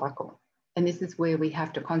this cycle. And this is where we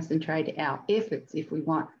have to concentrate our efforts if we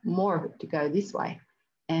want more of it to go this way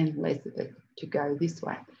and less of it to go this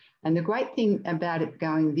way. And the great thing about it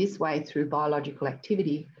going this way through biological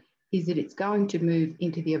activity is that it's going to move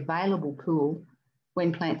into the available pool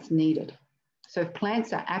when plants need it. So if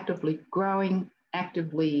plants are actively growing,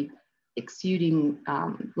 actively exuding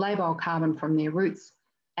labile carbon from their roots,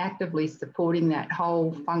 actively supporting that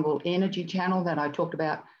whole fungal energy channel that I talked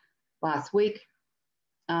about last week,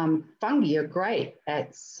 fungi are great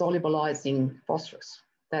at solubilizing phosphorus.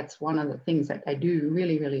 That's one of the things that they do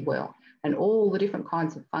really, really well. And all the different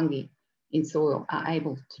kinds of fungi in soil are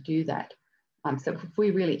able to do that. So if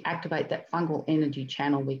we really activate that fungal energy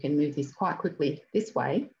channel, we can move this quite quickly this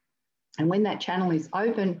way. And when that channel is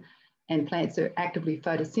open and plants are actively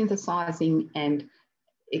photosynthesizing and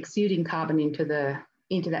exuding carbon into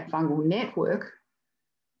that fungal network,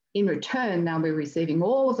 in return, they'll be receiving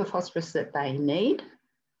all of the phosphorus that they need.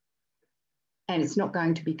 And it's not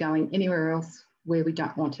going to be going anywhere else where we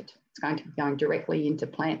don't want it. It's going to be going directly into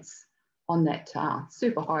plants on that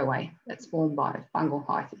superhighway that's formed by fungal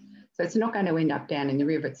hyphae. So it's not going to end up down in the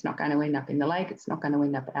river. It's not going to end up in the lake. It's not going to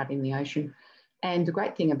end up out in the ocean. And the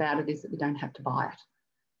great thing about it is that we don't have to buy it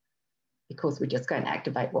because we're just going to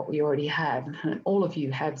activate what we already have. And all of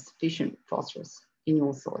you have sufficient phosphorus in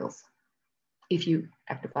your soils if you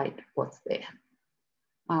activate what's there.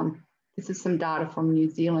 This is some data from New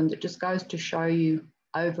Zealand that just goes to show you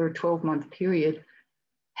over a 12-month period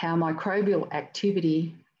how microbial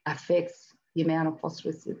activity affects the amount of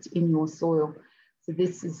phosphorus that's in your soil. So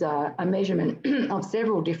this is a measurement of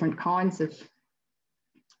several different kinds of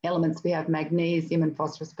elements. We have magnesium and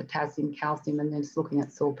phosphorus, potassium, calcium, and then just looking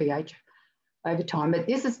at soil pH over time. But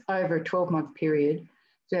this is over a 12-month period.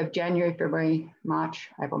 So you have January, February, March,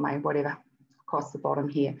 April, May, whatever, across the bottom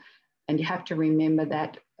here. And you have to remember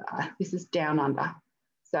that this is down under.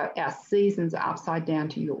 So our seasons are upside down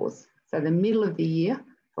to yours. So the middle of the year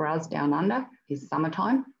for us down under is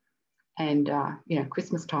summertime. And,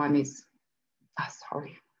 Christmas time is,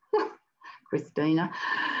 Christina.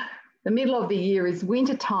 The middle of the year is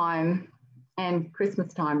winter time and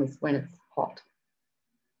Christmas time is when it's hot.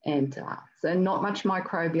 And so not much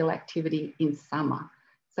microbial activity in summer.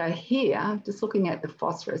 So here, just looking at the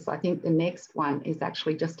phosphorus, I think the next one is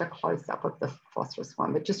actually just a close-up of the phosphorus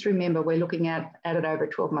one. But just remember, we're looking at it over a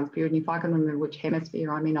 12-month period. And if I can remember which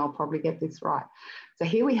hemisphere I'm in, I'll probably get this right. So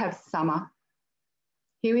here we have summer,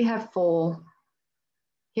 here we have fall,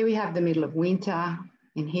 here we have the middle of winter,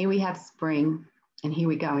 and here we have spring, and here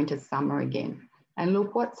we go into summer again. And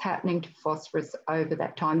look what's happening to phosphorus over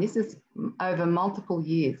that time. This is over multiple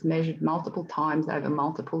years, measured multiple times over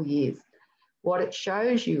multiple years. What it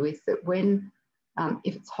shows you is that when,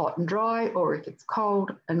 if it's hot and dry or if it's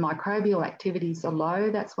cold and microbial activities are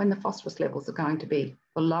low, that's when the phosphorus levels are going to be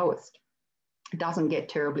the lowest. It doesn't get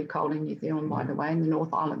terribly cold in New Zealand, by the way, in the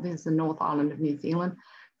North Island. This is the North Island of New Zealand.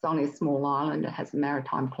 It's only a small island. It has a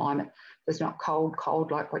maritime climate. So it's not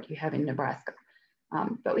cold like what you have in Nebraska.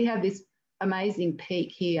 But we have this amazing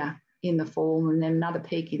peak here in the fall and then another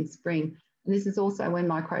peak in spring. And this is also when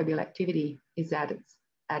microbial activity is at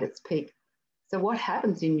its peak. So what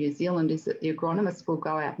happens in New Zealand is that the agronomists will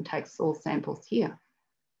go out and take soil samples here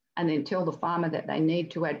and then tell the farmer that they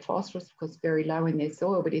need to add phosphorus because it's very low in their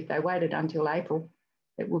soil. But if they waited until April,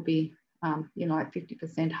 it would be, like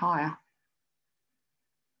 50% higher.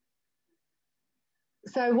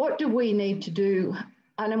 So what do we need to do?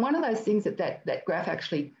 And then one of those things that graph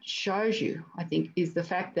actually shows you, I think, is the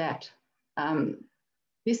fact that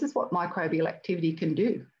this is what microbial activity can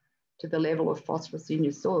do to the level of phosphorus in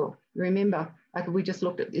your soil. Remember, like if we just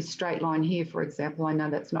looked at this straight line here, for example, I know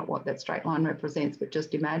that's not what that straight line represents, but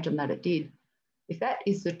just imagine that it did. If that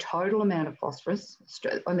is the total amount of phosphorus,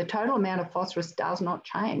 and the total amount of phosphorus does not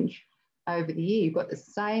change over the year, you've got the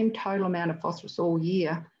same total amount of phosphorus all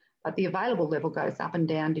year, but the available level goes up and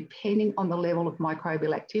down depending on the level of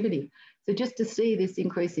microbial activity. So just to see this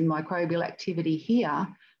increase in microbial activity here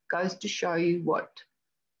goes to show you what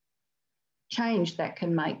change that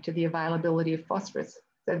can make to the availability of phosphorus.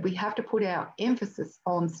 So we have to put our emphasis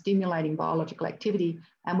on stimulating biological activity,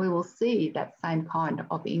 and we will see that same kind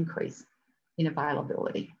of increase in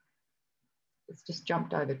availability. It's just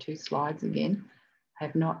jumped over 2 slides again. I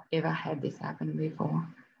have not ever had this happen before.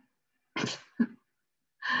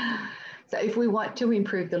 So if we want to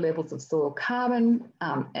improve the levels of soil carbon,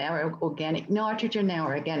 our organic nitrogen,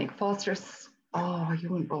 our organic phosphorus, oh, you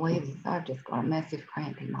wouldn't believe this. I've just got a massive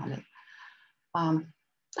cramp in my leg.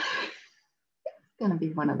 It's going to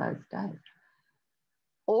be one of those days.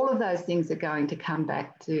 All of those things are going to come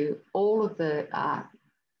back to all of the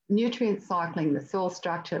nutrient cycling, the soil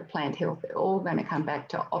structure, plant health, they're all going to come back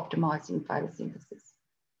to optimizing photosynthesis.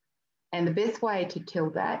 And the best way to tell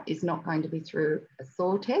that is not going to be through a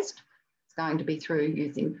soil test. It's going to be through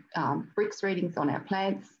using Brix readings on our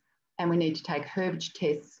plants, and we need to take herbage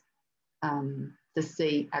tests to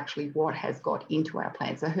see actually what has got into our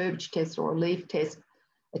plants. A herbage test or a leaf test,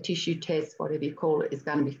 a tissue test, whatever you call it, is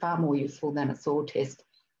going to be far more useful than a soil test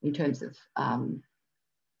in terms of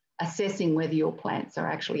assessing whether your plants are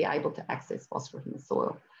actually able to access phosphorus in the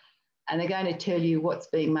soil. And they're going to tell you what's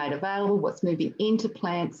being made available, what's moving into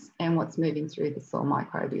plants, and what's moving through the soil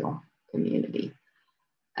microbial community.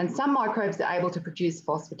 And some microbes are able to produce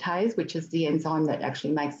phosphatase, which is the enzyme that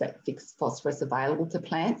actually makes that fixed phosphorus available to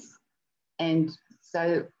plants. And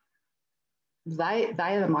so they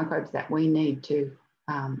are the microbes that we need to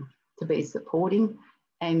be supporting.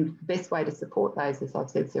 And the best way to support those, as I've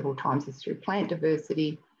said several times, is through plant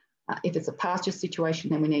diversity. If it's a pasture situation,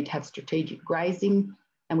 then we need to have strategic grazing.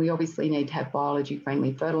 And we obviously need to have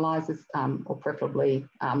biology-friendly fertilisers or preferably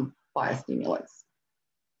biostimulants.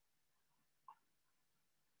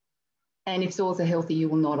 And if soils are healthy, you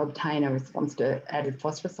will not obtain a response to added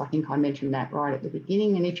phosphorus. I think I mentioned that right at the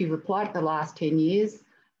beginning. And if you've applied it the last 10 years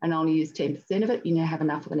and only used 10% of it, you now have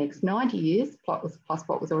enough for the next 90 years, plus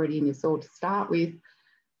what was already in your soil to start with.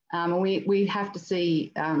 We have to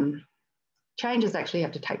see changes actually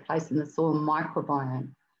have to take place in the soil microbiome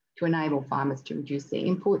to enable farmers to reduce their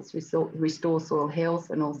inputs, restore soil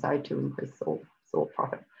health, and also to increase soil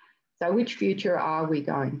profit. So which future are we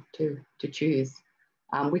going to choose?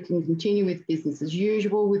 We can continue with business as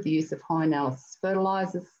usual with the use of high analysis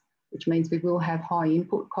fertilisers, which means we will have high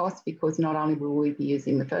input costs because not only will we be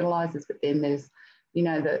using the fertilisers, but then there's,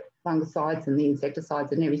 the fungicides and the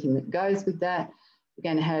insecticides and everything that goes with that.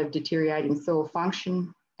 We're going to have deteriorating soil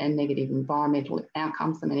function and negative environmental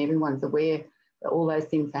outcomes. I mean, everyone's aware that all those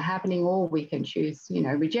things are happening, or we can choose,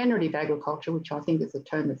 regenerative agriculture, which I think is a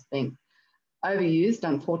term that's being overused,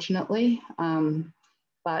 unfortunately.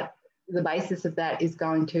 But the basis of that is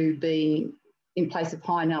going to be, in place of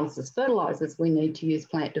high analysis fertilisers, we need to use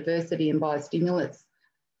plant diversity and biostimulants.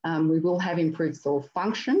 We will have improved soil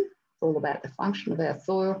function. It's all about the function of our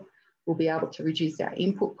soil. We'll be able to reduce our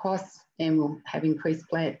input costs, and we'll have increased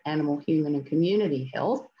plant, animal, human and community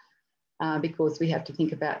health because we have to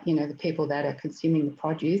think about, the people that are consuming the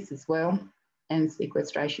produce as well, and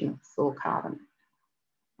sequestration of soil carbon.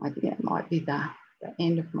 I think that might be the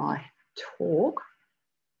end of my talk.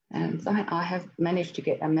 And so I have managed to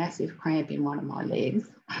get a massive cramp in one of my legs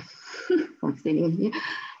from sitting here.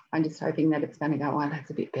 I'm just hoping that it's going to go, that's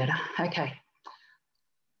a bit better. Okay.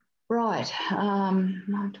 Right,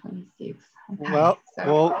 9:26. Okay. Well,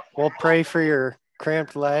 so we'll pray for your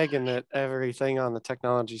cramped leg and that everything on the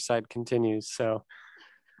technology side continues. So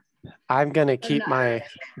I'm going to keep my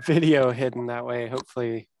video hidden that way.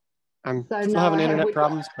 Hopefully I'm still having internet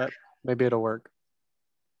problems, but maybe it'll work.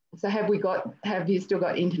 So have you still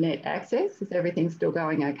got internet access? Is everything still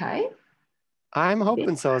going okay? I'm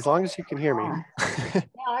hoping so, as long as you can hear me.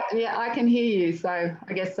 Yeah, I can hear you, so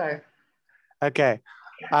I guess so. Okay.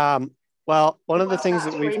 Well, one of the things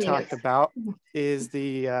that we've talked about is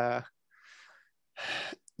the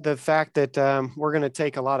fact that we're going to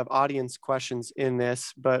take a lot of audience questions in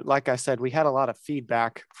this, but like I said, we had a lot of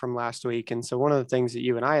feedback from last week. And so one of the things that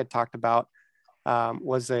you and I had talked about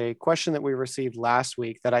was a question that we received last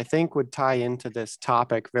week that I think would tie into this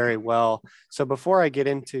topic very well. So before I get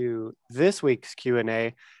into this week's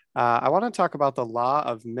Q&A, I want to talk about the law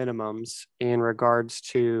of minimums in regards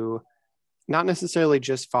to not necessarily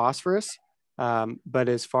just phosphorus, but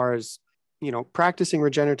as far as, practicing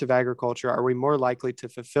regenerative agriculture, are we more likely to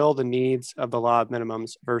fulfill the needs of the law of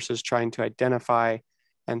minimums versus trying to identify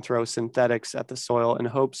and throw synthetics at the soil in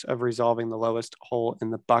hopes of resolving the lowest hole in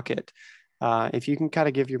the bucket? If you can kind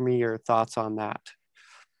of give me your thoughts on that.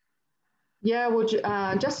 Yeah, well,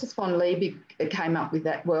 Justice von Liebig came up with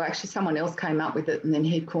that. Well, actually, someone else came up with it, and then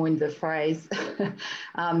he coined the phrase, the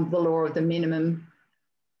law of the minimum.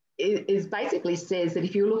 It basically says that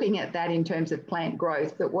if you're looking at that in terms of plant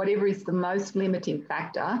growth, that whatever is the most limiting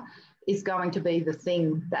factor is going to be the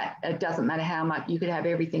thing that it doesn't matter how much, you could have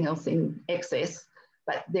everything else in excess,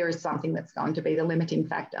 but there is something that's going to be the limiting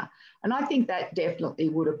factor. And I think that definitely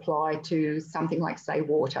would apply to something like, say,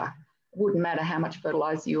 water. It wouldn't matter how much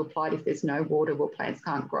fertilizer you applied. If there's no water, well, plants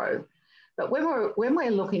can't grow. But when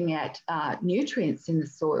we're looking at nutrients in the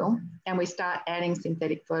soil and we start adding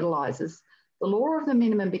synthetic fertilizers, the law of the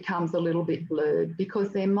minimum becomes a little bit blurred,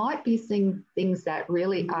 because there might be things that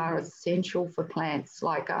really are essential for plants.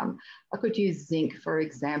 Like I could use zinc, for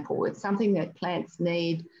example. It's something that plants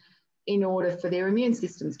need in order for their immune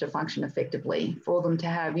systems to function effectively, for them to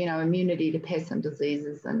have, immunity to pests and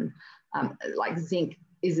diseases. And like zinc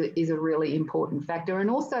is a really important factor. And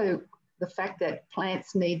also the fact that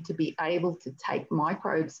plants need to be able to take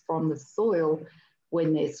microbes from the soil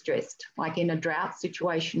when they're stressed. Like in a drought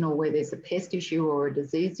situation, or where there's a pest issue or a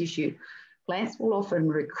disease issue, plants will often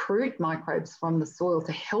recruit microbes from the soil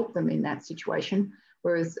to help them in that situation,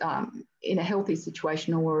 whereas in a healthy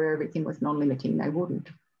situation, or where everything was non-limiting, they wouldn't.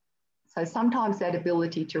 So sometimes that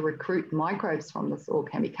ability to recruit microbes from the soil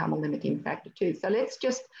can become a limiting factor too. So let's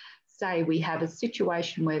just say we have a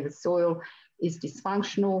situation where the soil is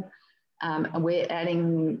dysfunctional, and we're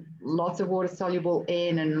adding lots of water-soluble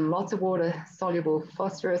N and lots of water-soluble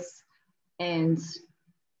phosphorus. And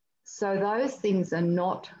so those things are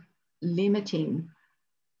not limiting.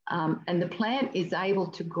 And the plant is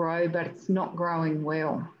able to grow, but it's not growing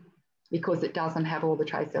well because it doesn't have all the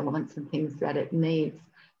trace elements and things that it needs.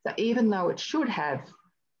 So even though it should have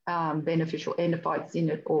beneficial endophytes in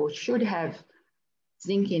it, or should have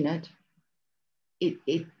zinc in it,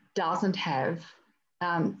 it doesn't have.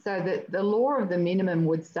 So the law of the minimum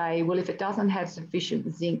would say, well, if it doesn't have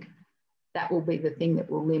sufficient zinc, that will be the thing that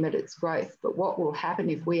will limit its growth. But what will happen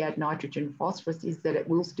if we add nitrogen phosphorus is that it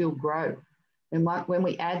will still grow. And when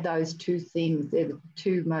we add those two things, they're the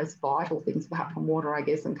two most vital things, apart from water, I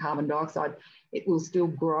guess, and carbon dioxide, it will still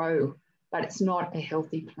grow, but it's not a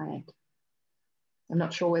healthy plant. I'm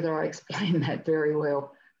not sure whether I explained that very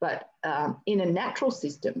well. But in a natural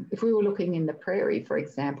system, if we were looking in the prairie, for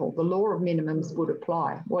example, the law of minimums would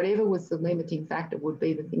apply. Whatever was the limiting factor would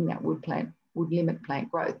be the thing that would limit plant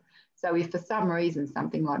growth. So if for some reason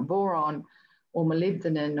something like boron or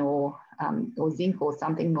molybdenum or zinc or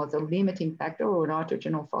something was a limiting factor, or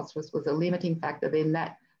nitrogen or phosphorus was a limiting factor, then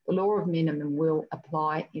the law of minimum will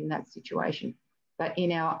apply in that situation. But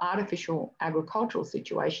in our artificial agricultural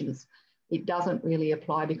situations, it doesn't really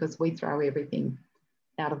apply, because we throw everything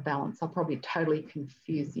out of balance. I'll probably totally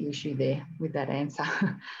confuse the issue there with that answer.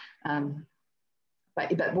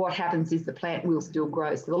 But what happens is the plant will still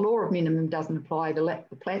grow. So the law of minimum doesn't apply. The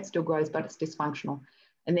plant still grows, but it's dysfunctional.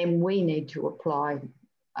 And then we need to apply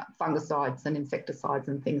fungicides and insecticides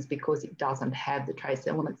and things, because it doesn't have the trace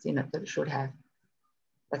elements in it that it should have.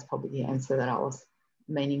 That's probably the answer that I was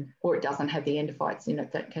meaning. Or it doesn't have the endophytes in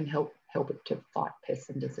it that can help it to fight pests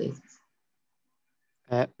and diseases.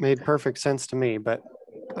 That made perfect sense to me, but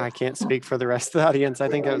I can't speak for the rest of the audience. I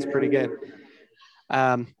think that was pretty good.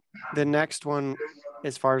 The next one,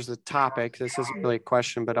 as far as the topic, this isn't really a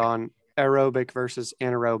question, but on aerobic versus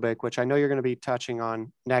anaerobic, which I know you're going to be touching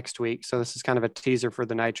on next week. So this is kind of a teaser for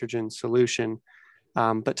the nitrogen solution,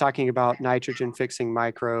 but talking about nitrogen fixing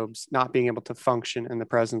microbes not being able to function in the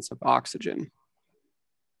presence of oxygen.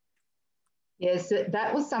 Yes,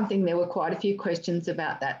 that was something, there were quite a few questions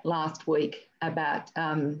about that last week, about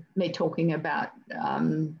me talking about,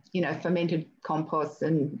 fermented composts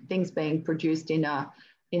and things being produced in a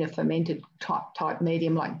fermented type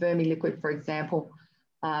medium like vermiliquid, for example.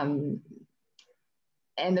 And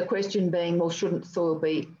the question being, well, shouldn't soil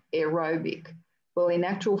be aerobic? Well, in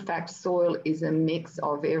actual fact, soil is a mix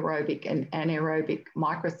of aerobic and anaerobic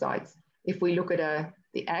microsites. If we look at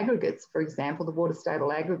the aggregates, for example, the water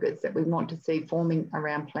stable aggregates that we want to see forming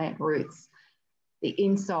around plant roots, the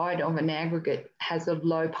inside of an aggregate has a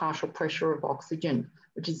low partial pressure of oxygen,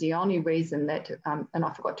 which is the only reason that, and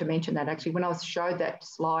I forgot to mention that actually, when I showed that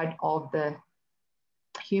slide of the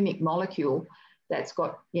humic molecule that's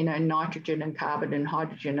got, you know, nitrogen and carbon and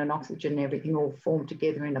hydrogen and oxygen and everything all formed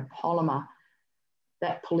together in a polymer,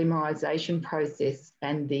 that polymerization process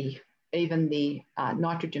and even the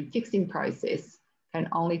nitrogen fixing process can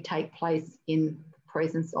only take place in the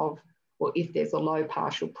presence of, or if there's a low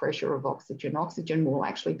partial pressure of oxygen. Oxygen will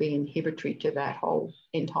actually be inhibitory to that whole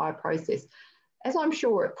entire process, as I'm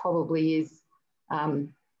sure it probably is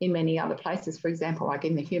in many other places. For example, like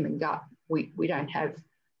in the human gut, we don't have,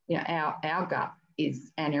 you know, our gut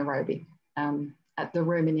is anaerobic. At the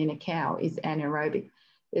rumen in a cow is anaerobic.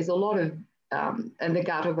 There's a lot of, and the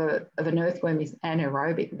gut of an earthworm is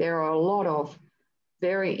anaerobic. There are a lot of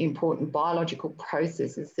very important biological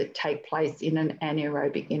processes that take place in an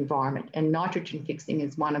anaerobic environment, and nitrogen fixing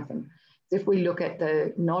is one of them. So if we look at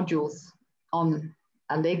the nodules on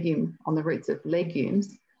a legume, on the roots of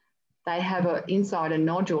legumes, they have inside a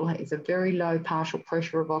nodule is a very low partial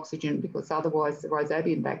pressure of oxygen, because otherwise the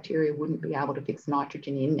rhizobium bacteria wouldn't be able to fix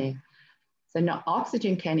nitrogen in there. So now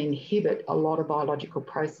oxygen can inhibit a lot of biological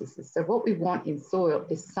processes. So what we want in soil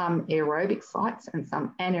is some aerobic sites and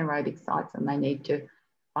some anaerobic sites, and they need to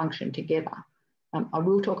function together. I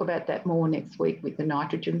will talk about that more next week with the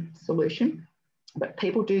nitrogen solution, but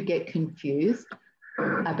people do get confused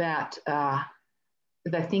about,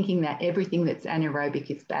 they're thinking that everything that's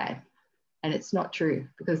anaerobic is bad. And it's not true,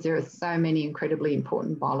 because there are so many incredibly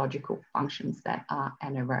important biological functions that are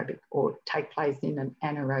anaerobic or take place in an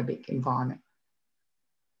anaerobic environment.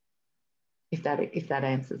 If that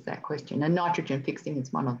answers that question. And nitrogen fixing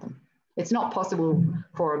is one of them. It's not possible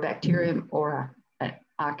for a bacterium or an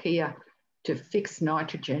archaea to fix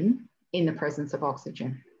nitrogen in the presence of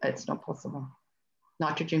oxygen. It's not possible.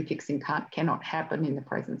 Nitrogen fixing cannot happen in the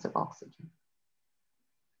presence of oxygen.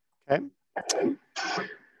 Okay.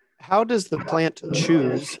 How does the plant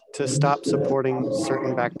choose to stop supporting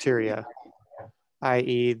certain bacteria,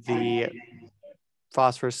 i.e. the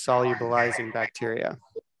phosphorus solubilizing bacteria?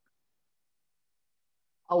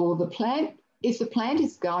 Oh, well, if the plant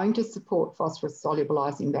is going to support phosphorus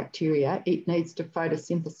solubilizing bacteria, it needs to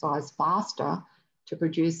photosynthesize faster to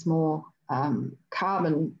produce more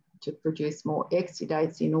carbon, to produce more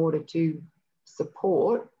exudates in order to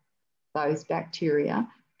support those bacteria.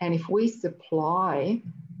 And if we supply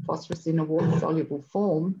phosphorus in a water-soluble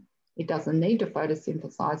form, it doesn't need to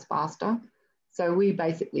photosynthesize faster. So we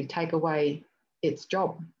basically take away its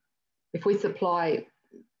job. If we supply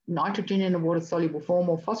nitrogen in a water-soluble form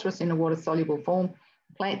or phosphorus in a water-soluble form,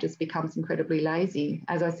 the plant just becomes incredibly lazy.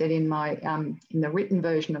 As I said in my in the written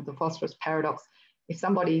version of the phosphorus paradox, if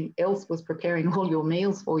somebody else was preparing all your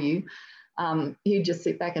meals for you, you just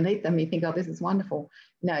sit back and eat them. You think, oh, this is wonderful.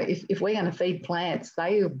 No, if we're going to feed plants,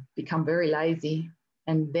 they become very lazy,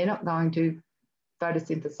 and they're not going to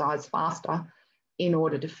photosynthesize faster in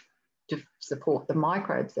order to support the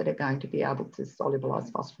microbes that are going to be able to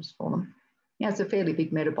solubilize phosphorus for them. You know, it's a fairly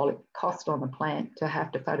big metabolic cost on the plant to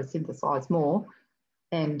have to photosynthesize more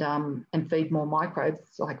and feed more microbes.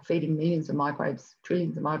 It's like feeding millions of microbes,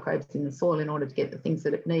 trillions of microbes in the soil in order to get the things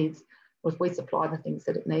that it needs. Well, if we supply the things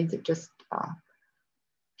that it needs, it just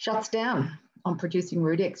shuts down on producing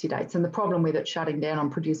root exudates. And the problem with it shutting down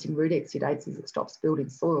on producing root exudates is it stops building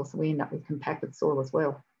soil. So we end up with compacted soil as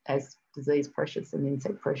well as disease pressures and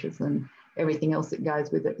insect pressures and everything else that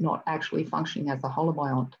goes with it not actually functioning as a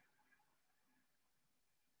holobiont.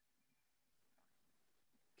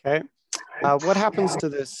 Okay. What happens to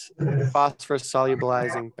this phosphorus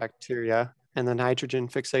solubilizing bacteria and the nitrogen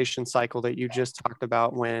fixation cycle that you just talked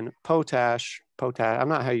about when potash, I'm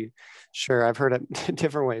not sure, I've heard it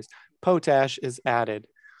different ways. Potash is added.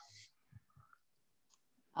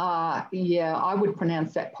 Yeah, I would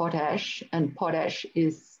pronounce that potash, and potash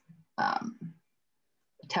is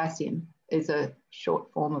potassium, is a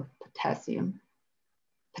short form of potassium.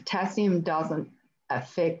 Potassium doesn't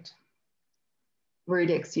affect root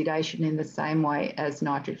exudation in the same way as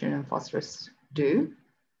nitrogen and phosphorus do.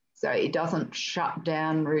 So it doesn't shut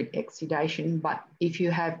down root exudation, but if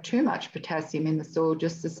you have too much potassium in the soil,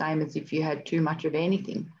 just the same as if you had too much of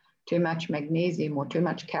anything, too much magnesium or too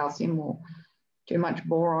much calcium or too much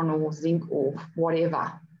boron or zinc or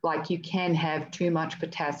whatever, like you can have too much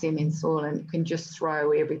potassium in soil and it can just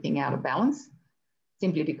throw everything out of balance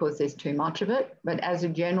simply because there's too much of it. But as a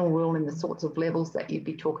general rule, in the sorts of levels that you'd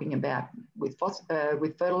be talking about with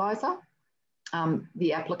fertilizer,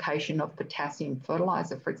 the application of potassium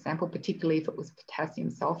fertilizer, for example, particularly if it was potassium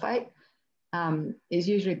sulfate, is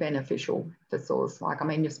usually beneficial for soils. Like, I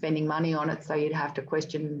mean, you're spending money on it, so you'd have to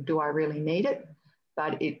question, do I really need it?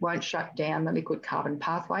 But it won't shut down the liquid carbon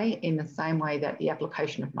pathway in the same way that the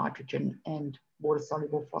application of nitrogen and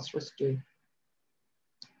water-soluble phosphorus do,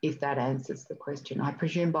 if that answers the question. I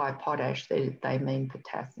presume by potash they mean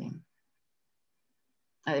potassium.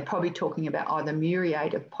 And they're probably talking about either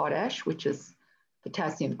muriate of potash, which is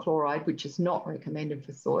potassium chloride, which is not recommended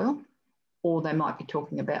for soil, or they might be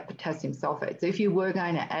talking about potassium sulfate. So if you were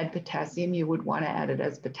going to add potassium, you would want to add it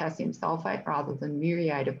as potassium sulfate rather than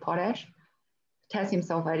muriate of potash. Potassium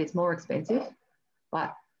sulfate is more expensive,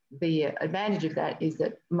 but the advantage of that is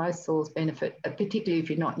that most soils benefit, particularly if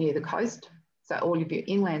you're not near the coast. So all of your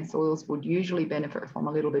inland soils would usually benefit from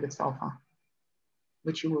a little bit of sulfur,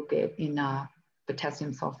 which you will get in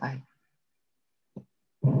potassium sulfate.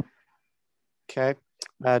 Okay.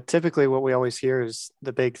 Typically what we always hear is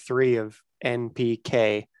the big three of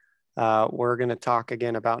NPK. We're going to talk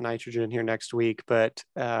again about nitrogen here next week, but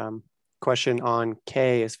question on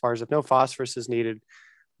K, as far as if no phosphorus is needed,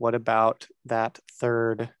 what about that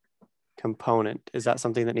third component? Is that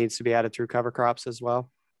something that needs to be added through cover crops as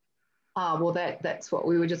well? Well, that's what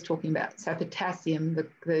we were just talking about. So potassium,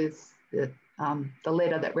 the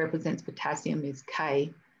letter that represents potassium is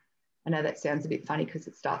K. I know that sounds a bit funny because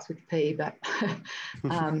it starts with P, but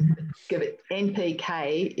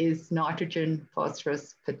NPK is nitrogen,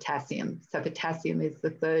 phosphorus, potassium. So potassium is the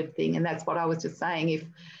third thing, and that's what I was just saying.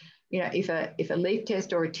 If a leaf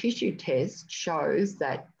test or a tissue test shows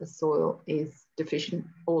that the soil is deficient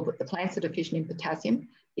or that the plants are deficient in potassium,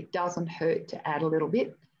 it doesn't hurt to add a little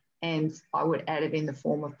bit, and I would add it in the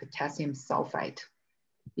form of potassium sulfate,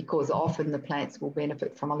 because often the plants will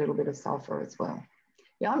benefit from a little bit of sulfur as well.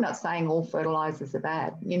 Yeah, I'm not saying all fertilizers are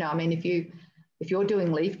bad. I mean, if you're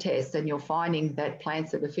doing leaf tests and you're finding that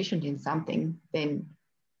plants are deficient in something, then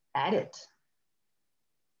add it.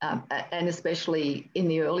 And especially in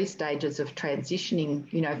the early stages of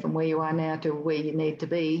transitioning, from where you are now to where you need to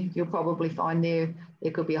be, you'll probably find there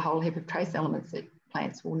could be a whole heap of trace elements that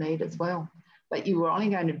plants will need as well. But you were only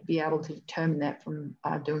going to be able to determine that from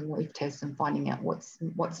doing leaf tests and finding out what's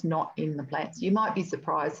not in the plants. You might be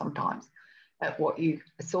surprised sometimes at what a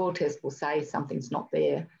soil test will say something's not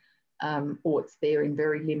there, or it's there in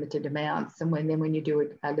very limited amounts. And when you do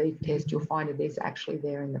a leaf test, you'll find it is actually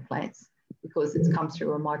there in the plants because it's come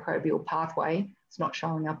through a microbial pathway. It's not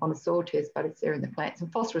showing up on a soil test, but it's there in the plants.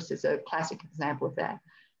 And phosphorus is a classic example of that.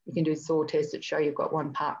 You can do soil tests that show you've got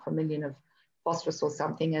 1 part per million of phosphorus or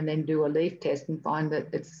something, and then do a leaf test and find that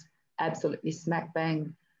it's absolutely smack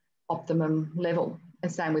bang optimum level.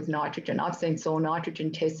 And same with nitrogen. I've seen soil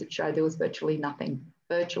nitrogen tests that show there was virtually nothing,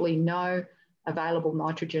 virtually no available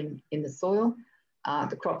nitrogen in the soil.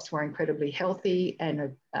 The crops were incredibly healthy,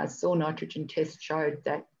 and a soil nitrogen test showed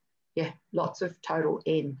that, yeah, lots of total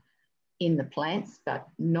N in the plants, but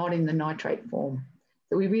not in the nitrate form.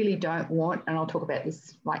 So we really don't want, and I'll talk about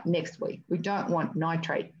this like next week, we don't want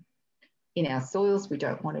nitrate in our soils, we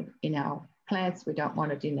don't want it in our plants, we don't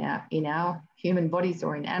want it in our human bodies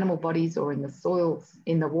or in animal bodies or in the soils,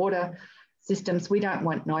 in the water systems. We don't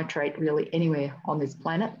want nitrate really anywhere on this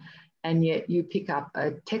planet. And yet you pick up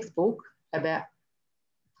a textbook about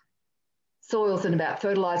soils and about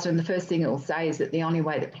fertilizer, and the first thing it will say is that the only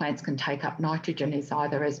way that plants can take up nitrogen is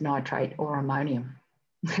either as nitrate or ammonium.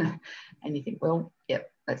 And you think, well,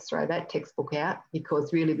 yep, let's throw that textbook out,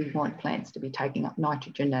 because really we want plants to be taking up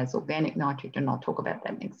nitrogen as organic nitrogen. I'll talk about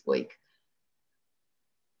that next week.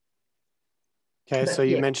 Okay, but so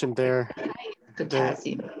you mentioned there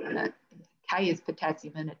potassium. K is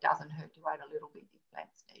potassium, and it doesn't hurt to add a little bit if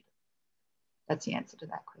plants need it. That's the answer to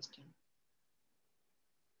that question.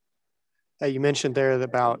 You mentioned there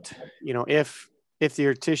about, if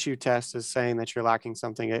your tissue test is saying that you're lacking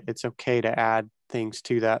something, it's okay to add things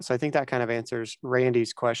to that. So I think that kind of answers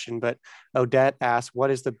Randy's question. But Odette asked, what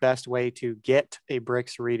is the best way to get a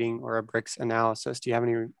Brix reading or a Brix analysis? Do you have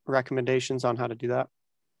any recommendations on how to do that?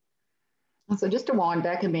 So just to wind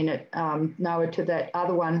back a minute, Noah, to that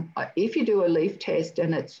other one, if you do a leaf test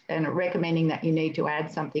and it's recommending that you need to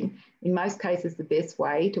add something, in most cases, the best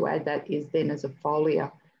way to add that is then as a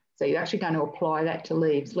foliar. So you're actually going to apply that to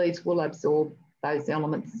leaves. Leaves will absorb those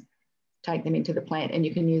elements, take them into the plant, and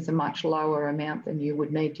you can use a much lower amount than you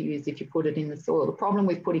would need to use if you put it in the soil. The problem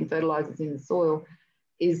with putting fertilizers in the soil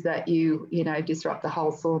is that you disrupt the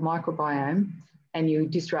whole soil microbiome, and you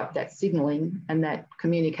disrupt that signaling and that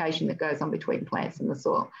communication that goes on between plants and the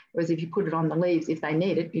soil. Whereas if you put it on the leaves, if they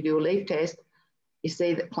need it, you do a leaf test, you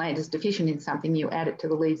see that plant is deficient in something, you add it to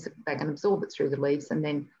the leaves, they can absorb it through the leaves, and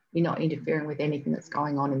then You're not interfering with anything that's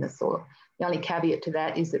going on in the soil. The only caveat to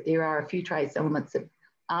that is that there are a few trace elements that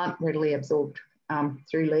aren't readily absorbed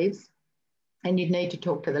through leaves, and you'd need to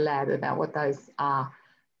talk to the lab about what those are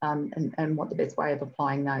and what the best way of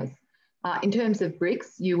applying those. In terms of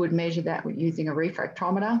bricks, you would measure that using a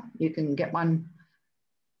refractometer. You can get one,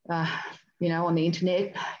 you know, on the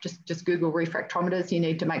internet. Just Google refractometers. You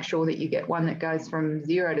need to make sure that you get one that goes from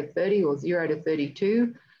 0 to 30 or 0 to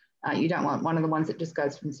 32. You don't want one of the ones that just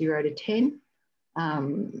goes from 0 to 10.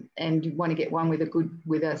 And you want to get one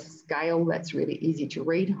with a scale that's really easy to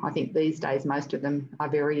read. I think these days most of them are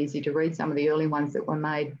very easy to read. Some of the early ones that were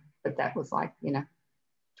made, but that was like, you know,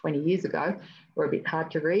 20 years ago, were a bit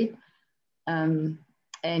hard to read. And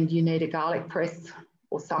you need a garlic press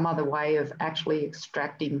or some other way of actually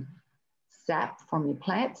extracting sap from your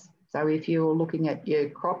plants. So if you're looking at your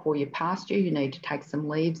crop or your pasture, you need to take some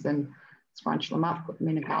leaves and scrunch them up, put them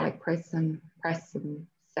in a garlic press and press some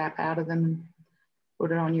sap out of them and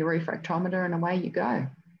put it on your refractometer, and away you go.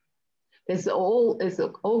 There's all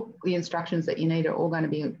the instructions that you need are all going to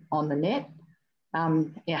be on the net.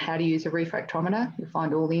 Yeah, how to use a refractometer. You'll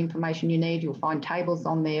find all the information you need. You'll find tables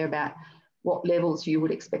on there about what levels you would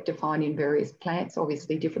expect to find in various plants.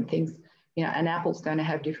 Obviously, different things. You know, an apple's going to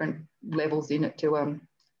have different levels in it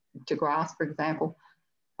to grass, for example,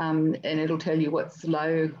 and it'll tell you what's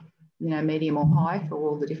low, you know, medium or high for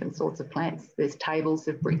all the different sorts of plants. There's tables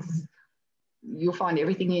of bricks. You'll find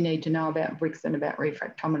everything you need to know about bricks and about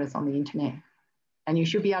refractometers on the internet. And you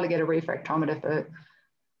should be able to get a refractometer for,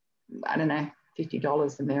 I don't know,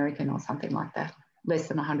 $50 American or something like that. Less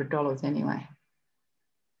than $100 anyway.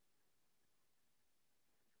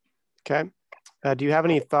 Okay. Do you have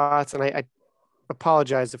any thoughts? And I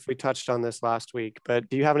apologize if we touched on this last week, but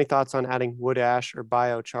do you have any thoughts on adding wood ash or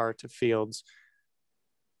biochar to fields?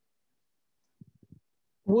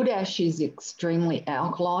 Wood ash is extremely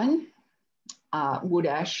alkaline. Wood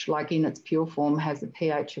ash, like in its pure form, has a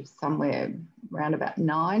pH of somewhere around about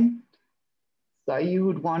 9. So you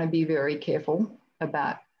would want to be very careful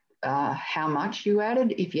about how much you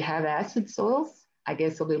added. If you have acid soils, I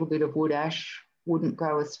guess a little bit of wood ash wouldn't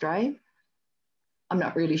go astray. I'm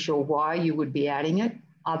not really sure why you would be adding it,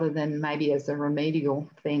 other than maybe as a remedial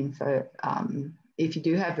thing. So if you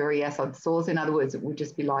do have very acid soils, in other words, it would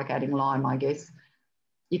just be like adding lime, I guess.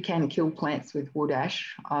 You can kill plants with wood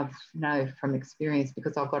ash. I know from experience,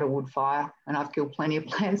 because I've got a wood fire and I've killed plenty of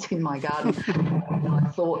plants in my garden. And I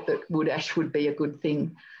thought that wood ash would be a good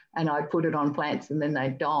thing, and I put it on plants and then they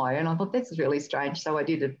die. And I thought, this is really strange. So I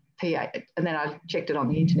did a pH, and then I checked it on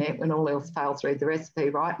the internet when all else fails, read the recipe,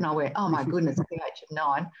 right? And I went, oh my goodness, pH of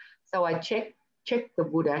 9. So I checked the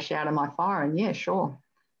wood ash out of my fire, and yeah, sure,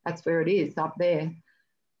 that's where it is, up there.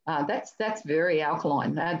 That's very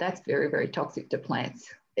alkaline. That's very, very toxic to plants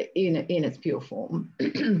in its pure form.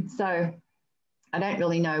 So I don't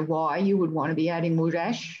really know why you would want to be adding wood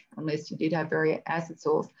ash unless you did have very acid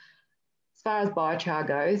soils. As far as biochar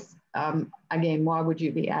goes, again, why would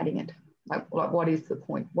you be adding it? Like what is the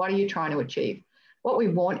point? What are you trying to achieve? What we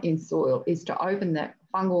want in soil is to open that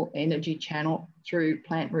fungal energy channel through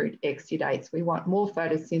plant root exudates. We want more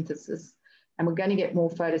photosynthesis, and we're going to get more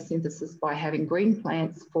photosynthesis by having green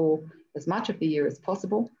plants for as much of the year as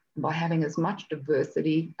possible, and by having as much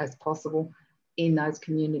diversity as possible in those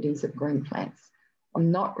communities of green plants. I'm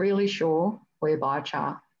not really sure where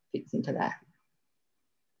biochar fits into that.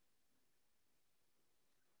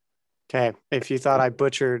 Okay, if you thought I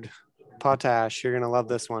butchered potash, you're going to love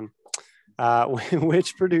this one.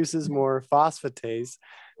 Which produces more phosphatase,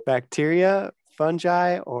 bacteria,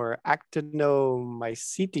 fungi, or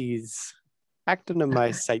actinomycetes?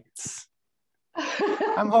 Actinomycetes.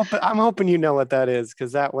 I'm hoping you know what that is,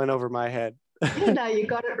 because that went over my head. No, you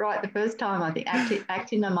got it right the first time, I think.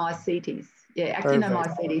 Actinomycetes. Yeah,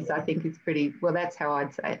 actinomycetes, I think, is pretty, well, that's how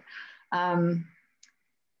I'd say it.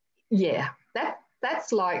 Yeah,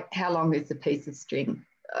 that's like, how long is a piece of string?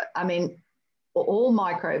 I mean, all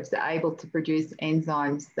microbes are able to produce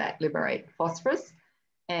enzymes that liberate phosphorus,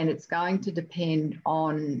 and it's going to depend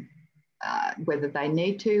on whether they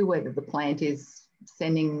need to, whether the plant is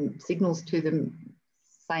sending signals to them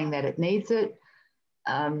saying that it needs it.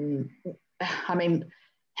 I mean,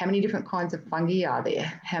 how many different kinds of fungi are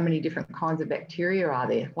there? How many different kinds of bacteria are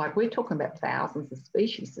there? Like, we're talking about thousands of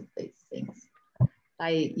species of these things.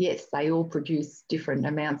 Yes, they all produce different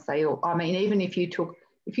amounts. I mean, even if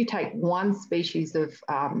you take one species of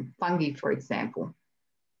fungi, for example,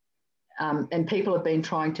 and people have been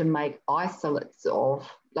trying to make isolates of,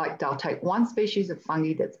 like, they'll take one species of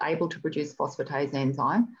fungi that's able to produce phosphatase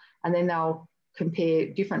enzyme, and then they'll compare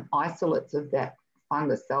different isolates of that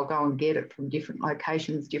fungus. They'll go and get it from different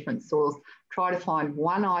locations, different soils, try to find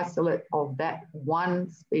one isolate of that one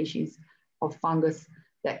species of fungus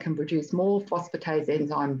that can produce more phosphatase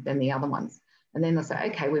enzyme than the other ones. And then they'll say,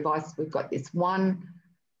 okay, we've got this one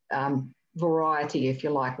variety, if you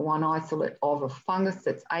like, one isolate of a fungus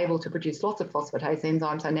that's able to produce lots of phosphatase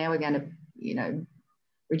enzymes. So now we're going to, you know,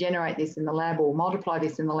 regenerate this in the lab or multiply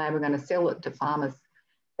this in the lab. We're going to sell it to farmers.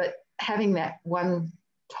 But having that one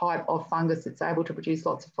type of fungus that's able to produce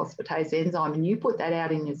lots of phosphatase enzyme, and you put that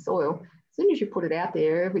out in your soil, as soon as you put it out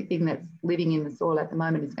there, everything that's living in the soil at the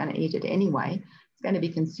moment is going to eat it anyway. It's going to be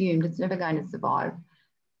consumed. It's never going to survive.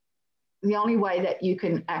 The only way that you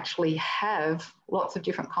can actually have lots of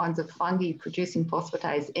different kinds of fungi producing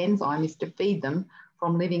phosphatase enzyme is to feed them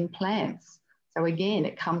from living plants. So again,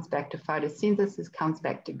 it comes back to photosynthesis, comes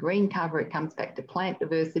back to green cover, it comes back to plant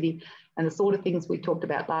diversity, and the sort of things we talked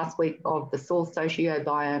about last week of the soil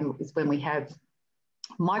sociobiome is when we have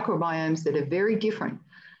microbiomes that are very different,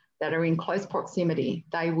 that are in close proximity.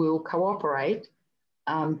 They will cooperate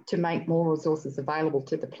to make more resources available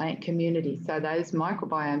to the plant community. So those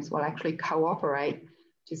microbiomes will actually cooperate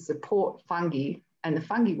to support fungi, and the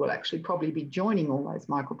fungi will actually probably be joining all those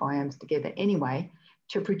microbiomes together anyway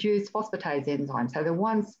to produce phosphatase enzymes. So the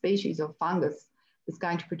one species of fungus is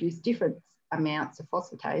going to produce different amounts of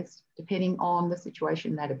phosphatase depending on the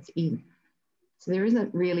situation that it's in. So there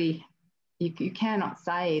isn't really, you cannot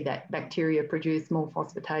say that bacteria produce more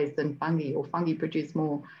phosphatase than fungi, or fungi produce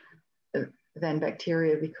more than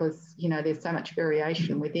bacteria, because, you know, there's so much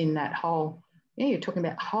variation within that whole, you know, you're talking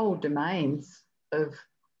about whole domains of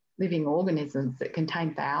living organisms that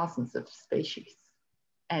contain thousands of species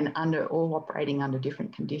and all operating under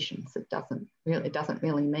different conditions. It doesn't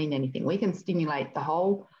really mean anything. We can stimulate the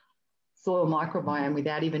whole soil microbiome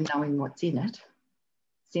without even knowing what's in it,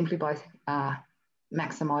 simply by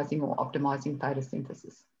maximising or optimising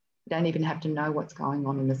photosynthesis. We don't even have to know what's going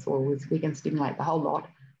on in the soil. We can stimulate the whole lot.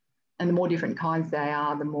 And the more different kinds they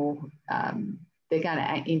are, the more they're going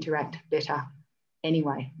to interact better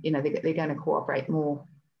anyway. You know, they're going to cooperate more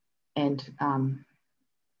and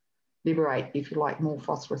liberate, if you like, more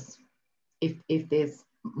phosphorus if there's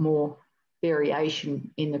more variation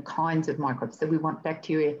in the kinds of microbes. So we want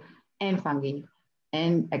bacteria and fungi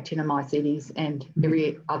and actinomycetes and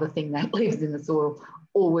every other thing that lives in the soil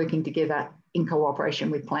all working together in cooperation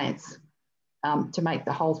with plants to make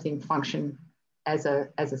the whole thing function as a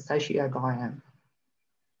sociobiome.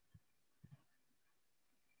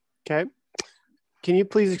 Okay. Can you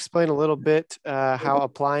please explain a little bit how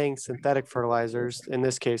applying synthetic fertilizers, in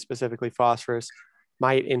this case specifically phosphorus,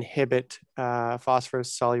 might inhibit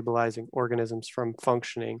phosphorus solubilizing organisms from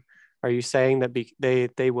functioning? Are you saying that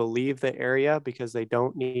they will leave the area because they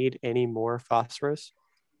don't need any more phosphorus?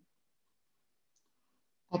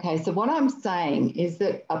 Okay, so what I'm saying is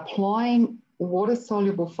that applying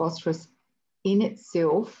water-soluble phosphorus in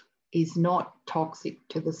itself is not toxic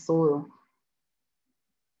to the soil.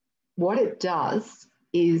 What it does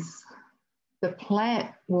is the plant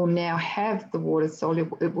will now have the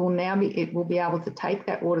water-soluble, it will be able to take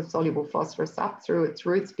that water-soluble phosphorus up through its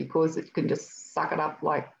roots, because it can just suck it up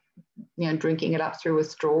like, you know, drinking it up through a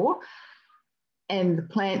straw. And the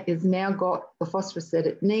plant has now got the phosphorus that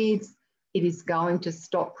it needs. It is going to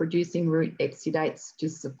stop producing root exudates to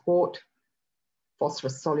support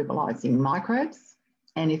phosphorus solubilizing microbes.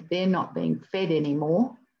 And if they're not being fed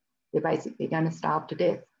anymore, they're basically going to starve to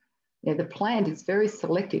death. Now, the plant is very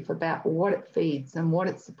selective about what it feeds and what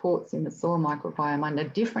it supports in the soil microbiome. Under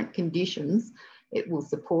different conditions, it will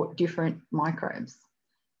support different microbes.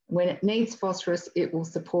 When it needs phosphorus, it will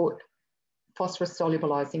support phosphorus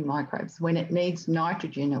solubilizing microbes. When it needs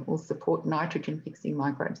nitrogen, it will support nitrogen fixing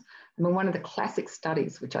microbes. I mean, one of the classic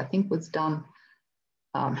studies, which I think was done,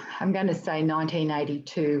 I'm going to say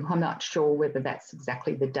 1982. I'm not sure whether that's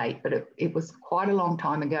exactly the date, but it was quite a long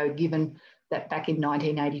time ago, given that back in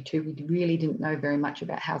 1982, we really didn't know very much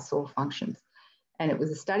about how soil functions. And it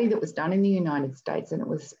was a study that was done in the United States, and it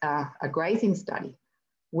was a grazing study,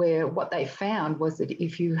 where what they found was that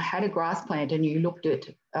if you had a grass plant and you looked at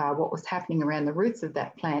what was happening around the roots of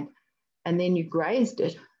that plant, and then you grazed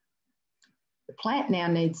it, the plant now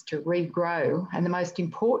needs to regrow. And the most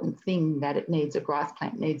important thing that it needs, a grass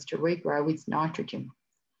plant needs to regrow, is nitrogen.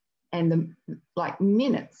 And like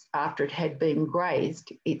minutes after it had been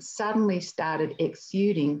grazed, it suddenly started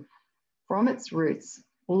exuding from its roots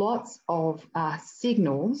lots of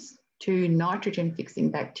signals to nitrogen-fixing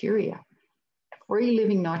bacteria,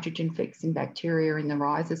 free-living nitrogen-fixing bacteria in the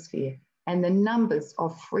rhizosphere. And the numbers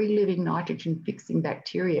of free-living nitrogen-fixing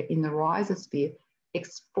bacteria in the rhizosphere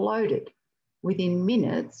exploded within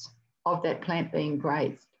minutes of that plant being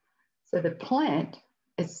grazed. So the plant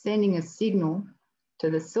is sending a signal to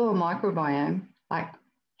the soil microbiome, like,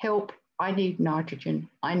 help, I need nitrogen,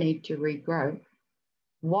 I need to regrow.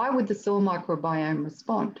 Why would the soil microbiome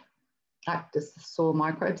respond? Like, does the soil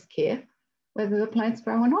microbes care whether the plants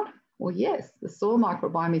grow or not? Well, yes, the soil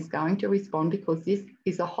microbiome is going to respond because this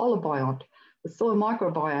is a holobiont. The soil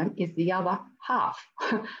microbiome is the other half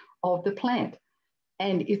of the plant.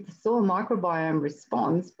 And if the soil microbiome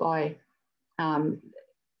responds by an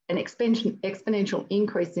exponential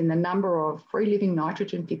increase in the number of free living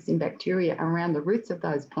nitrogen fixing bacteria around the roots of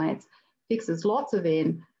those plants, fixes lots of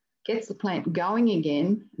N, gets the plant going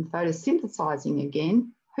again and photosynthesizing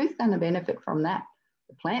again, who's going to benefit from that?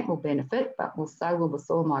 The plant will benefit, but so will the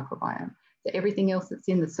soil microbiome. So everything else that's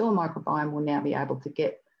in the soil microbiome will now be able to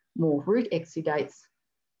get more root exudates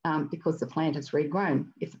because the plant has regrown.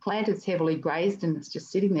 If the plant is heavily grazed and it's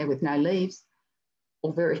just sitting there with no leaves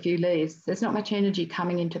or very few leaves, there's not much energy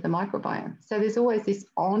coming into the microbiome. So there's always this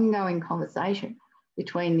ongoing conversation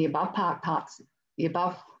between the above part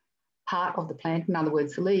of the plant, in other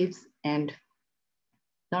words, the leaves, and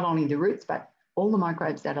not only the roots, but all the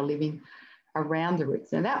microbes that are living around the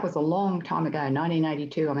roots. Now that was a long time ago,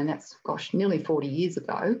 1982. I mean, that's, gosh, nearly 40 years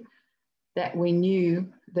ago, that we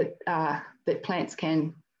knew that, that plants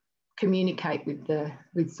can communicate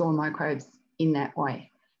with soil microbes in that way.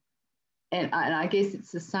 And I guess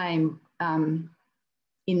it's the same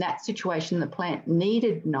in that situation. The plant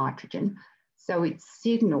needed nitrogen, so it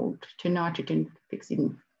signaled to nitrogen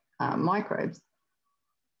fixing microbes.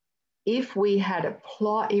 If we had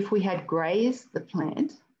grazed the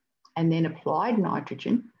plant and then applied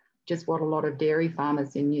nitrogen, which is what a lot of dairy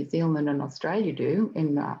farmers in New Zealand and Australia do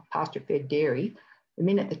in pasture-fed dairy, the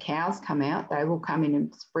minute the cows come out, they will come in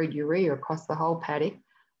and spread urea across the whole paddock.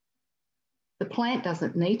 The plant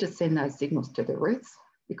doesn't need to send those signals to the roots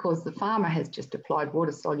because the farmer has just applied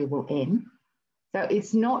water-soluble N. So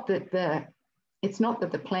it's not that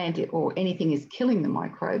the plant or anything is killing the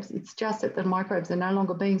microbes, it's just that the microbes are no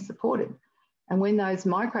longer being supported. And when those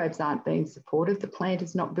microbes aren't being supported, the plant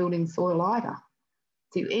is not building soil either.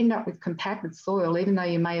 So you end up with compacted soil, even though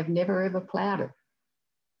you may have never ever ploughed it.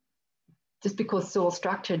 Just because soil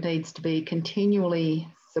structure needs to be continually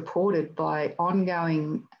supported by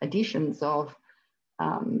ongoing additions of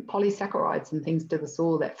polysaccharides and things to the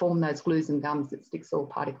soil that form those glues and gums that stick soil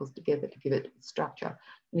particles together to give it structure.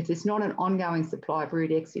 And if there's not an ongoing supply of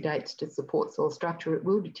root exudates to support soil structure, it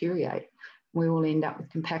will deteriorate. We will end up with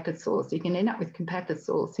compacted soil. So you can end up with compacted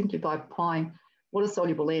soil simply by applying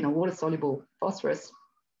water-soluble N or water-soluble phosphorus,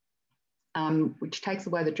 which takes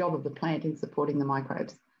away the job of the plant in supporting the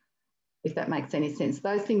microbes, if that makes any sense.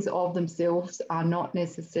 Those things of themselves are not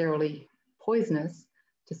necessarily poisonous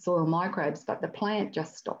to soil microbes, but the plant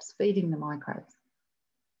just stops feeding the microbes.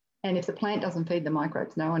 And if the plant doesn't feed the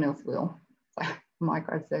microbes, no one else will. So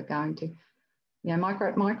microbes are going to,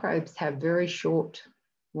 microbes have very short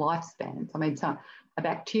lifespans. I mean, so a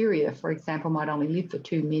bacteria, for example, might only live for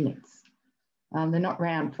 2 minutes. They're not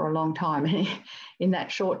around for a long time. In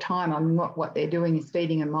that short time, what they're doing is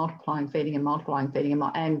feeding and multiplying,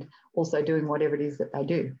 and also doing whatever it is that they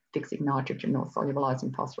do, fixing nitrogen or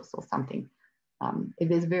solubilizing phosphorus or something.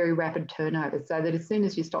 There's very rapid turnover, so that as soon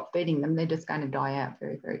as you stop feeding them, they're just going to die out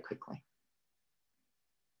very, very quickly.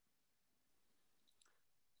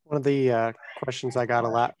 One of the questions I got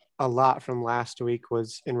a lot from last week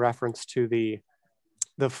was in reference to the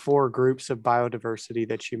 4 groups of biodiversity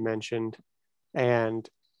that you mentioned. And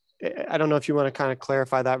I don't know if you want to kind of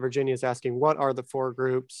clarify that. Virginia's asking, what are the 4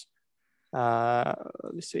 groups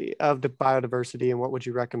let's see, of the biodiversity, and what would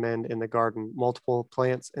you recommend in the garden? Multiple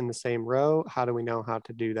plants in the same row? How do we know how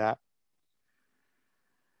to do that?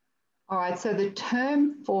 All right, so the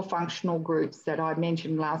term 4 functional groups that I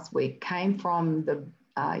mentioned last week came from the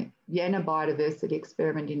Jena biodiversity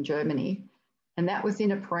experiment in Germany, and that was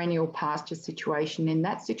in a perennial pasture situation. In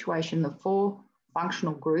that situation, the 4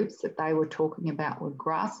 functional groups that they were talking about were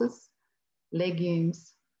grasses,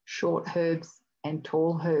 legumes, short herbs, and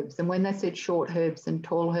tall herbs. And when they said short herbs and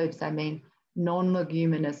tall herbs, they mean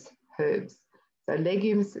non-leguminous herbs. So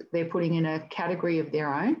legumes, they're putting in a category of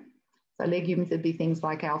their own. So legumes would be things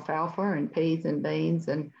like alfalfa and peas and beans.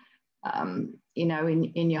 And,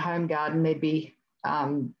 in your home garden, there'd be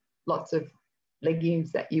lots of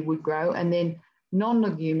legumes that you would grow. And then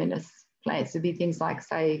non-leguminous plants would be things like,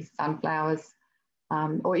 say, sunflowers.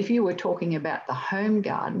 Or if you were talking about the home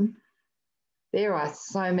garden, there are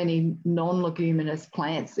so many non-leguminous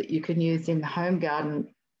plants that you can use in the home garden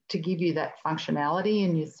to give you that functionality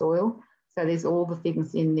in your soil. So there's all the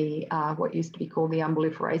things in the what used to be called the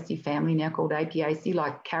Umbelliferaceae family, now called Apiaceae,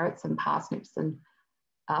 like carrots and parsnips and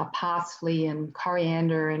parsley and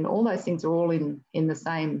coriander and all those things are all in the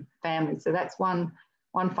same family. So that's one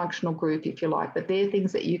functional group, if you like, but they're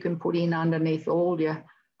things that you can put in underneath all your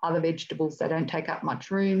other vegetables. They don't take up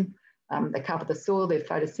much room. They cover the soil, they're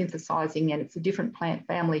photosynthesizing, and it's a different plant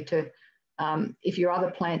family to, if your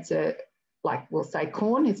other plants are, like we'll say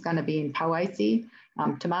corn is going to be in Poaceae,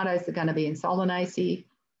 tomatoes are going to be in Solanaceae,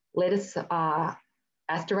 lettuce are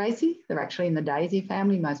Asteraceae, they're actually in the daisy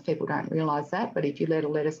family. Most people don't realise that, but if you let a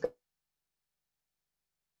lettuce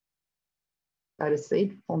go to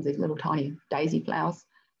seed, forms these little tiny daisy flowers.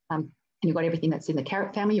 And you've got everything that's in the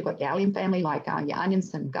carrot family. You've got the allium family, like your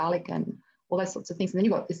onions and garlic and all those sorts of things. And then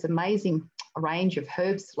you've got this amazing range of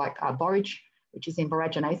herbs like borage, which is in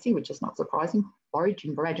Boraginaceae, which is not surprising, borage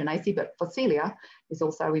in Boraginaceae, but Phacelia is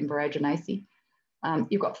also in Boraginaceae.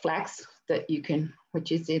 You've got flax that you can,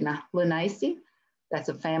 which is in Linaceae. That's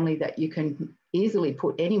a family that you can easily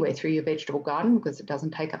put anywhere through your vegetable garden because it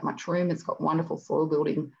doesn't take up much room. It's got wonderful soil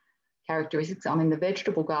building characteristics. I mean, the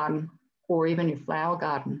vegetable garden or even your flower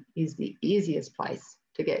garden is the easiest place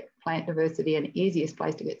to get plant diversity and easiest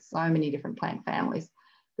place to get so many different plant families.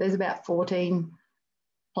 There's about 14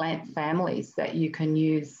 plant families that you can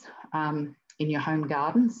use in your home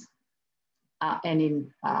gardens and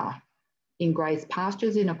in grazed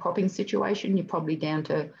pastures. In a cropping situation, you're probably down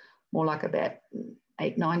to more like about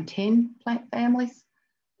 8, 9, 10 plant families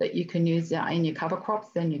that you can use in your cover crops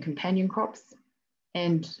and your companion crops.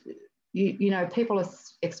 And you know, people are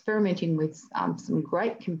experimenting with some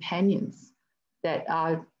great companions that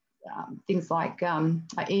are things like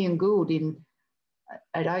Ian Gould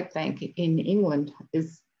at Oakbank in England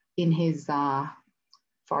is in his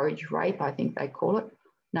forage rape, I think they call it.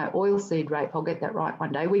 No, oilseed rape, I'll get that right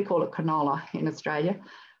one day. We call it canola in Australia.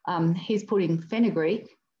 He's putting fenugreek,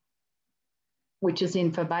 which is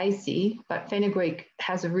in Fabaceae, but fenugreek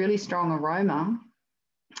has a really strong aroma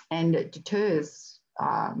and it deters,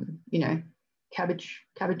 you know, cabbage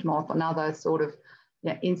moth and other sort of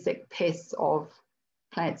insect pests of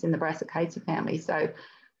plants in the Brassicaceae family. So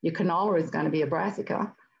your canola is going to be a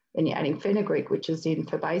brassica, then you're adding fenugreek, which is in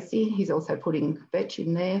Fabaceae. He's also putting vetch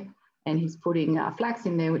in there, and he's putting flax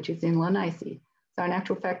in there, which is in Linaceae. So in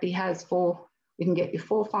actual fact, he has 4, you can get your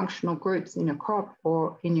 4 functional groups in a crop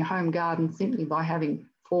or in your home garden simply by having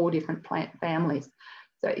 4 different plant families.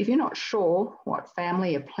 So if you're not sure what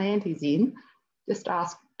family a plant is in, just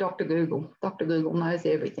ask Dr. Google. Dr. Google knows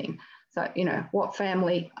everything. So, you know, what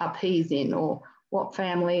family are peas in, or what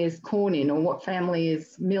family is corn in, or what family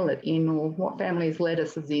is millet in, or what family is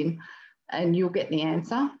lettuces in, and you'll get the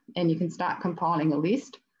answer, and you can start compiling a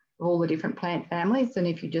list of all the different plant families. And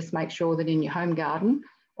if you just make sure that in your home garden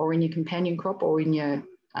or in your companion crop or in your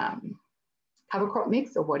cover crop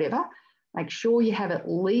mix or whatever, make sure you have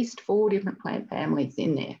at least 4 different plant families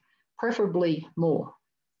in there, preferably more.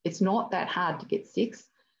 It's not that hard to get 6.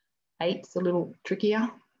 8's a little trickier.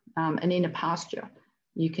 And in a pasture,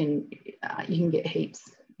 you can get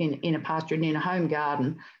heaps in a pasture and in a home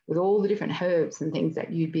garden with all the different herbs and things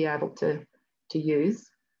that you'd be able to use.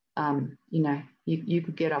 You know, you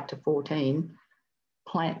could get up to 14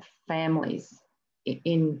 plant families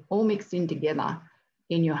in all mixed in together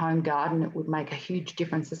in your home garden. It would make a huge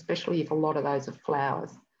difference, especially if a lot of those are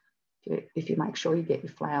flowers. If you make sure you get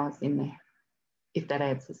your flowers in there, if that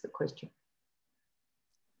answers the question.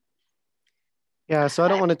 Yeah, so I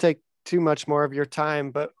don't want to take too much more of your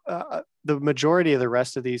time, but the majority of the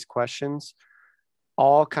rest of these questions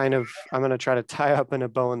all kind of, I'm going to try to tie up in a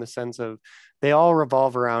bow in the sense of they all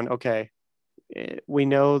revolve around, okay, we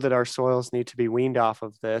know that our soils need to be weaned off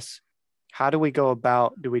of this. How do we go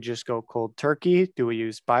about, do we just go cold turkey? Do we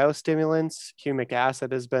use biostimulants? Humic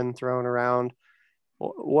acid has been thrown around.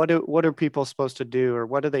 What are people supposed to do, or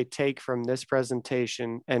what do they take from this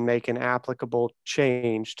presentation and make an applicable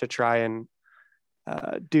change to try and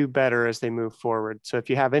do better as they move forward? So if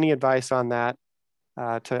you have any advice on that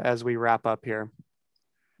as we wrap up here.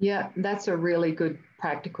 Yeah, that's a really good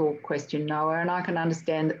practical question, Noah, and I can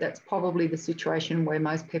understand that that's probably the situation where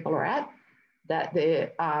most people are at, that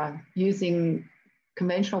they're using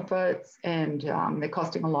conventional ferts and they're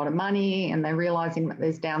costing a lot of money, and they're realizing that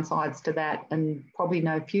there's downsides to that and probably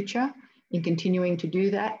no future in continuing to do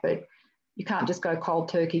that. But you can't just go cold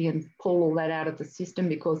turkey and pull all that out of the system,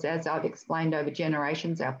 because as I've explained over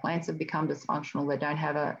generations, our plants have become dysfunctional. They don't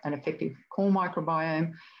have an effective core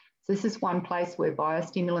microbiome. So this is one place where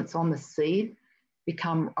biostimulants on the seed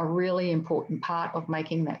become a really important part of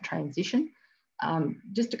making that transition.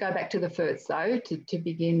 Just to go back to the ferts though, to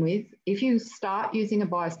begin with, if you start using a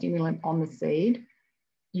biostimulant on the seed,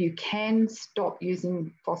 you can stop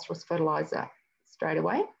using phosphorus fertilizer straight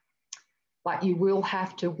away. but you will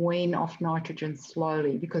have to wean off nitrogen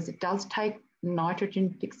slowly because it does take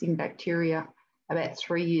nitrogen fixing bacteria about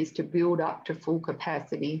 3 years to build up to full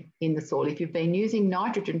capacity in the soil. If you've been using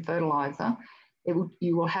nitrogen fertilizer,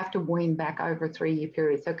 you will have to wean back over a 3-year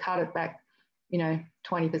period. So cut it back, 20%,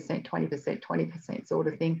 20%, 20% sort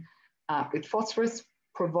of thing. With phosphorus,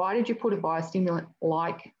 provided you put a biostimulant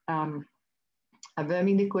like a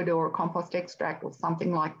vermiliquid or a compost extract or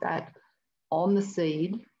something like that on the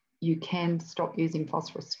seed, you can stop using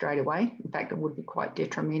phosphorus straight away. In fact, it would be quite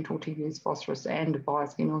detrimental to use phosphorus and a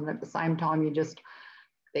biostimulant at the same time.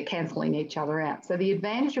 They're cancelling each other out. So the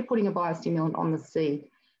advantage of putting a biostimulant on the seed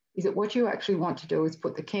is that what you actually want to do is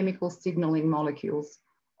put the chemical signaling molecules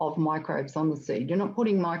of microbes on the seed. You're not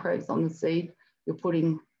putting microbes on the seed, you're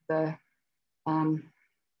putting the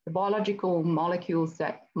biological molecules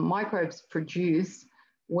that microbes produce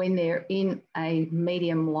when they're in a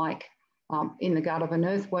medium like in the gut of an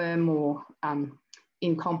earthworm or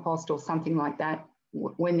in compost or something like that,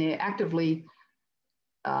 when they're actively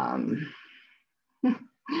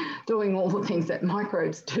doing all the things that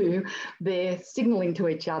microbes do, they're signaling to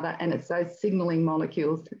each other, and it's those signaling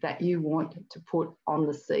molecules that you want to put on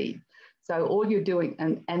the seed. So all you're doing,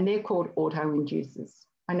 and they're called autoinducers.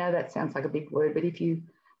 I know that sounds like a big word, but if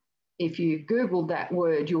you Google that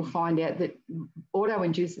word, you'll find out that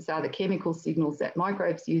autoinducers are the chemical signals that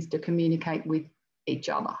microbes use to communicate with each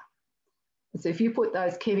other. So if you put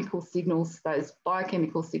those chemical signals, those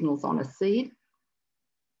biochemical signals on a seed,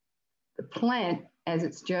 the plant, as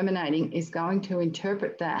it's germinating, is going to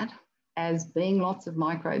interpret that as being lots of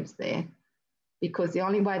microbes there, because the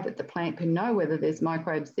only way that the plant can know whether there's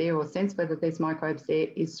microbes there or sense whether there's microbes there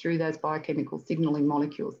is through those biochemical signaling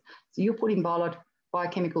molecules. So you're putting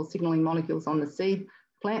biochemical signaling molecules on the seed,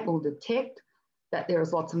 plant will detect that there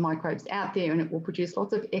is lots of microbes out there, and it will produce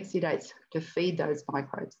lots of exudates to feed those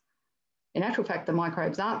microbes. In actual fact, the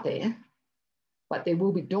microbes aren't there, but there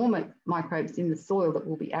will be dormant microbes in the soil that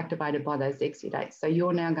will be activated by those exudates. So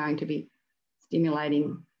you're now going to be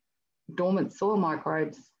stimulating dormant soil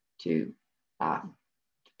microbes to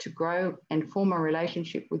grow and form a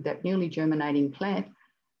relationship with that newly germinating plant.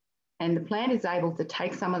 And the plant is able to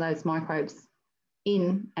take some of those microbes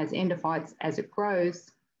in as endophytes as it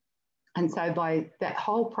grows. And so by that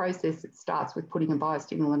whole process, it starts with putting a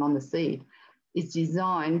biostimulant on the seed, is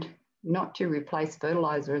designed not to replace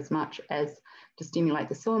fertilizer as much as to stimulate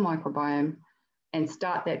the soil microbiome and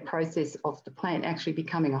start that process of the plant actually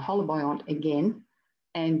becoming a holobiont again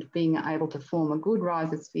and being able to form a good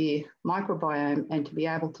rhizosphere microbiome and to be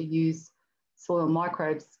able to use soil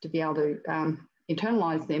microbes to be able to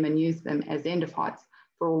internalize them and use them as endophytes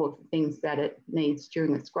for all of the things that it needs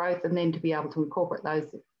during its growth, and then to be able to incorporate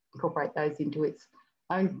those into its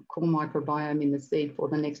own core microbiome in the seed for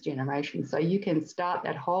the next generation. So you can start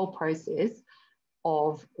that whole process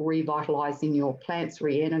of revitalizing your plants,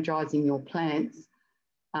 re-energizing your plants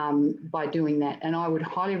by doing that. And I would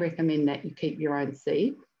highly recommend that you keep your own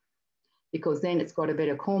seed, because then it's got a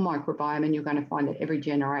better core microbiome, and you're going to find that every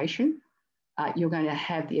generation you're going to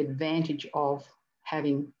have the advantage of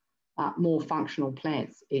having more functional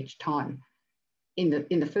plants each time. In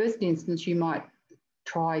the first instance, you might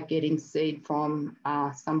try getting seed from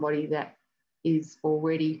somebody that is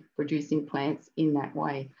already producing plants in that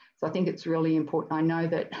way. So I think it's really important. I know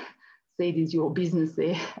that seed is your business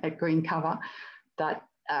there at Green Cover, but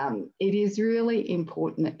it is really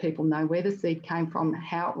important that people know where the seed came from,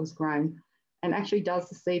 how it was grown, and actually does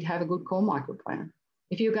the seed have a good core microbiome.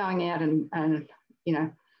 If you're going out and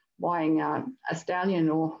buying a stallion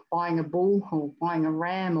or buying a bull or buying a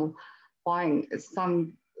ram or buying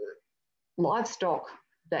some livestock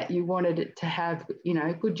that you wanted it to have,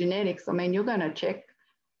 good genetics, I mean, you're going to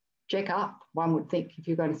check up, one would think, if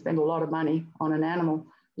you're going to spend a lot of money on an animal,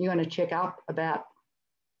 you're going to check up about,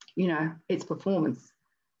 its performance.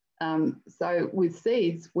 So with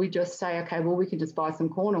seeds, we just say, okay, well, we can just buy some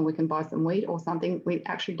corn or we can buy some wheat or something. We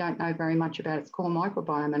actually don't know very much about its core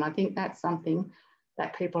microbiome. And I think that's something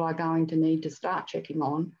that people are going to need to start checking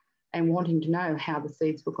on and wanting to know how the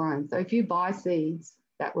seeds were grown. So if you buy seeds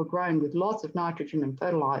that were grown with lots of nitrogen and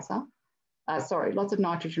fertilizer, lots of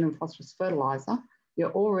nitrogen and phosphorus fertilizer,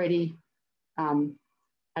 you're already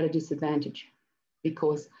at a disadvantage,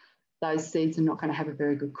 because those seeds are not going to have a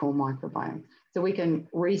very good core microbiome. So we can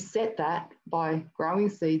reset that by growing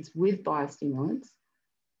seeds with biostimulants,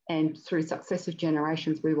 and through successive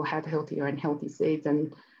generations, we will have healthier and healthy seeds.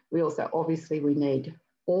 And we also, obviously, we need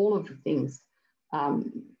all of the things,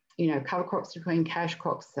 cover crops between cash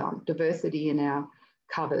crops, diversity in our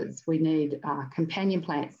covers. We need companion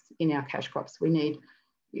plants in our cash crops. We need,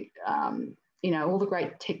 all the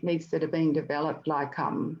great techniques that are being developed, like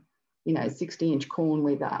you know, 60-inch corn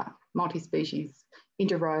with multi-species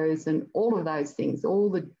interrows and all of those things, all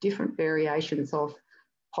the different variations of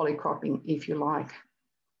polycropping, if you like,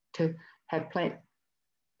 to have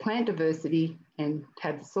plant diversity and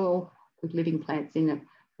have the soil with living plants in it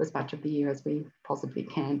for as much of the year as we possibly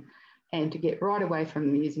can, and to get right away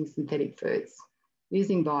from using synthetic ferts,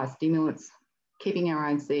 using biostimulants, keeping our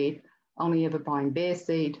own seed, only ever buying bare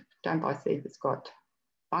seed, don't buy seed that's got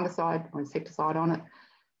fungicide or insecticide on it.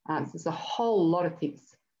 There's a whole lot of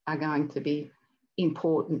things are going to be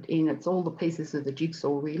important in it's all the pieces of the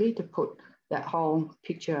jigsaw really to put that whole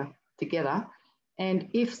picture together. And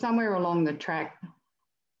if somewhere along the track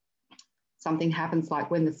something happens,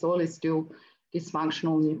 like when the soil is still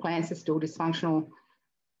dysfunctional and your plants are still dysfunctional,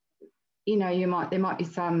 you know, there might be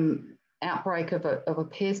some outbreak of a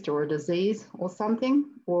pest or a disease or something,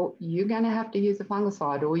 or you're going to have to use a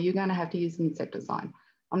fungicide or you're going to have to use an insecticide.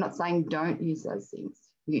 I'm not saying don't use those things.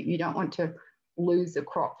 You don't want to lose a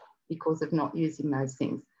crop because of not using those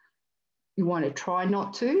things. You want to try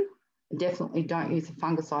not to. Definitely don't use a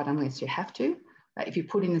fungicide unless you have to. But if you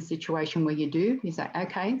put in a situation where you do, you say,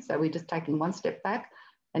 okay, so we're just taking one step back,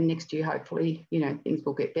 and next year, hopefully, you know, things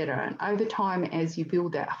will get better. And over time, as you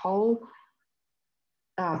build that whole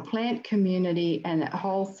plant community and that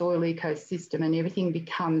whole soil ecosystem and everything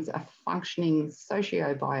becomes a functioning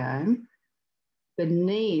sociobiome, the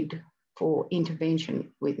need for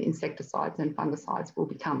intervention with insecticides and fungicides will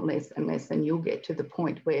become less and less, and you'll get to the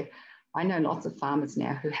point where I know lots of farmers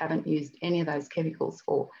now who haven't used any of those chemicals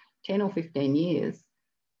for 10 or 15 years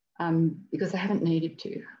because they haven't needed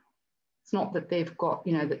to. It's not that they've got,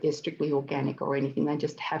 you know, that they're strictly organic or anything, they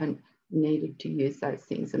just haven't needed to use those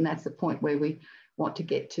things. And that's the point where we want to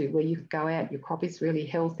get to, where you go out, your crop is really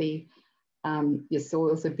healthy, your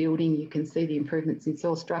soils are building, you can see the improvements in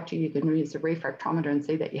soil structure, you can use a refractometer and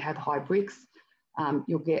see that you have high bricks,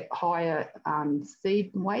 you'll get higher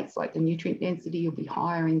seed weights, like the nutrient density, you'll be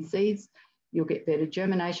higher in seeds, you'll get better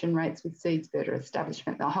germination rates with seeds, better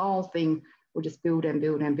establishment. The whole thing will just build and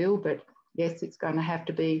build and build, but yes, it's going to have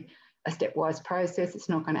to be a stepwise process. It's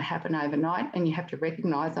not going to happen overnight, and you have to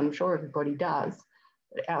recognise, I'm sure everybody does,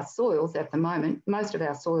 that our soils at the moment, most of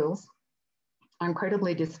our soils are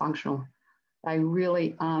incredibly dysfunctional. They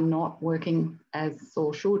really are not working as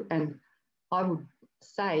soil should, and I would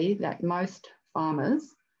say that most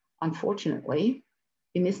farmers, unfortunately,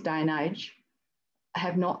 in this day and age,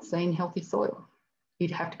 have not seen healthy soil.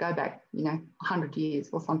 You'd have to go back, you know, 100 years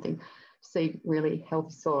or something to see really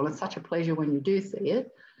healthy soil. It's such a pleasure when you do see it.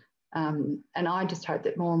 And I just hope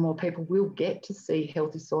that more and more people will get to see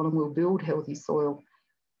healthy soil and will build healthy soil.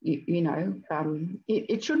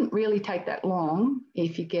 It shouldn't really take that long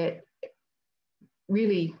if you get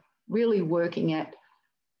really, really working at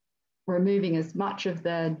removing as much of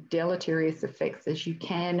the deleterious effects as you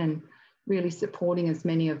can and really supporting as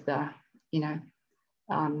many of the,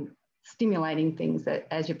 stimulating things that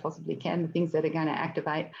as you possibly can, the things that are going to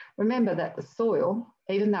activate. Remember that the soil,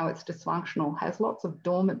 even though it's dysfunctional, has lots of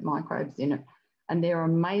dormant microbes in it, and they're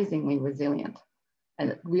amazingly resilient. And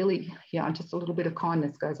it really, just a little bit of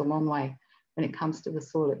kindness goes a long way when it comes to the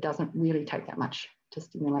soil. It doesn't really take that much to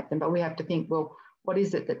stimulate them, but we have to think, well, what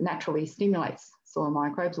is it that naturally stimulates soil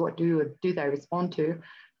microbes? What do they respond to?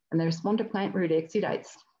 And they respond to plant root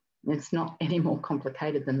exudates. It's not any more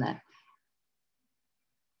complicated than that.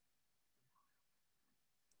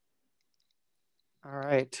 All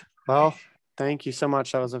right. Well, thank you so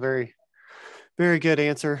much. That was a very, very good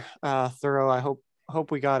answer. Thorough. I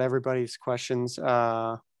hope we got everybody's questions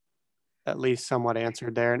at least somewhat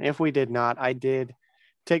answered there. And if we did not, I did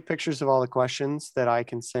take pictures of all the questions that I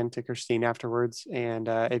can send to Christine afterwards. And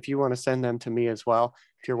if you want to send them to me as well,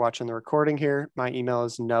 if you're watching the recording here, my email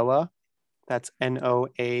is Noah, that's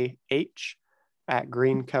NOAH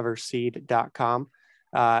 @greencoverseed.com.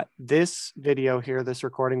 This video here, this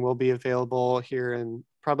recording will be available here in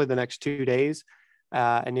probably the next 2 days.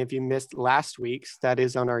 And if you missed last week's, that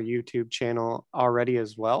is on our YouTube channel already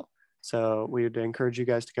as well. So we would encourage you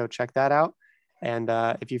guys to go check that out. And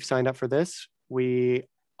if you've signed up for this, we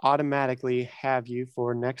automatically have you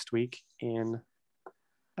for next week in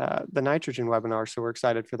the nitrogen webinar. So we're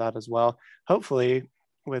excited for that as well. Hopefully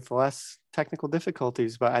with less technical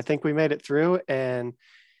difficulties, but I think we made it through. And,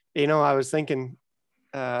 I was thinking,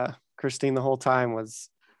 Christine, the whole time was,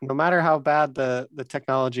 no matter how bad the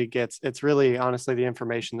technology gets, it's really honestly the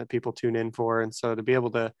information that people tune in for. And so to be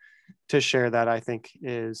able to share that, I think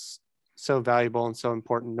is so valuable and so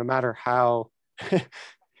important, no matter how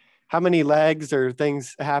how many legs or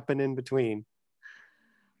things happen in between.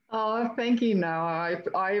 Oh, thank you, Noah.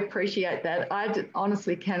 I appreciate that.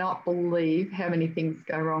 Honestly cannot believe how many things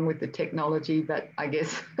go wrong with the technology, but I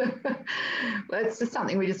guess it's just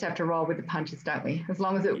something we just have to roll with the punches, don't we? As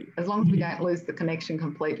long as we don't lose the connection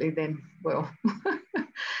completely, then well.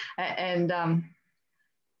 And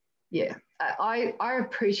yeah, I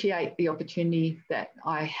appreciate the opportunity that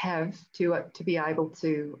I have to be able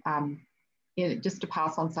to just to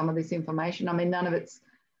pass on some of this information. I mean, none of it's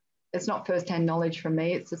not first-hand knowledge from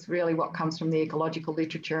me. It's just really what comes from the ecological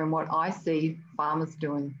literature and what I see farmers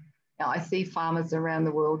doing. Now, I see farmers around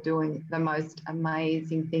the world doing the most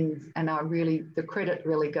amazing things, and the credit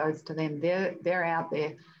really goes to them. They're out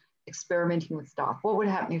there experimenting with stuff. What would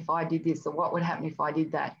happen if I did this, or what would happen if I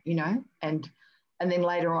did that? You know, and then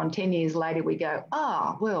later on, 10 years later, we go,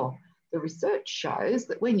 well, the research shows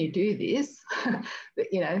that when you do this,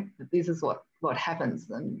 that, you know, this is what happens.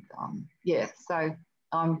 And yeah, so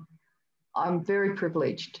I'm very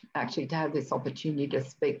privileged actually to have this opportunity to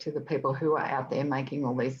speak to the people who are out there making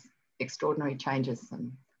all these extraordinary changes,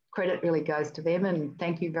 and credit really goes to them. And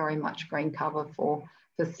thank you very much, Green Cover, for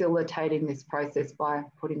facilitating this process by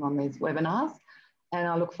putting on these webinars. And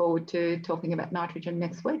I look forward to talking about nitrogen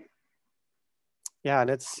next week. Yeah, and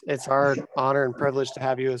it's our honor and privilege to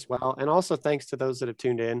have you as well. And also thanks to those that have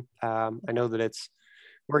tuned in. I know that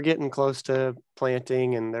we're getting close to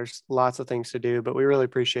planting and there's lots of things to do, but we really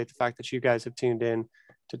appreciate the fact that you guys have tuned in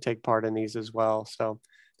to take part in these as well. So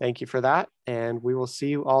thank you for that. And we will see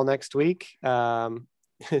you all next week. Tatiana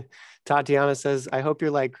says, I hope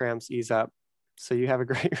your leg cramps ease up. So you have a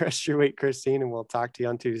great rest of your week, Christine, and we'll talk to you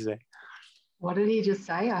on Tuesday. What did he just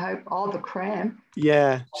say? I hope the cramp.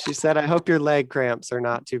 Yeah, she said, I hope your leg cramps are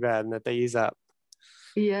not too bad and that they ease up.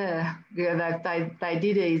 Yeah, they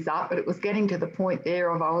did ease up, but it was getting to the point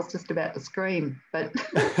there of I was just about to scream, but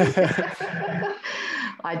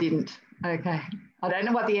I didn't. Okay. I don't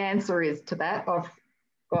know what the answer is to that. I've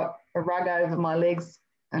got a rug over my legs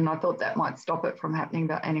and I thought that might stop it from happening,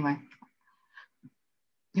 but anyway,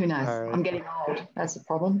 who knows? Right. I'm getting old. That's the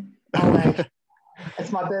problem. Old age.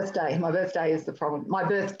 It's my birthday. My birthday is the problem. My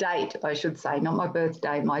birth date, I should say, not my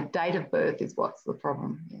birthday. My date of birth is what's the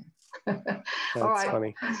problem. Yeah. That's all right.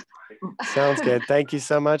 Funny. Sounds good. Thank you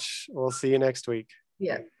so much. We'll see you next week.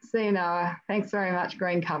 Yeah. See you, Noah. Thanks very much,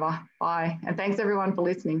 Green Cover. Bye. And thanks everyone for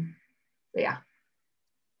listening. See ya.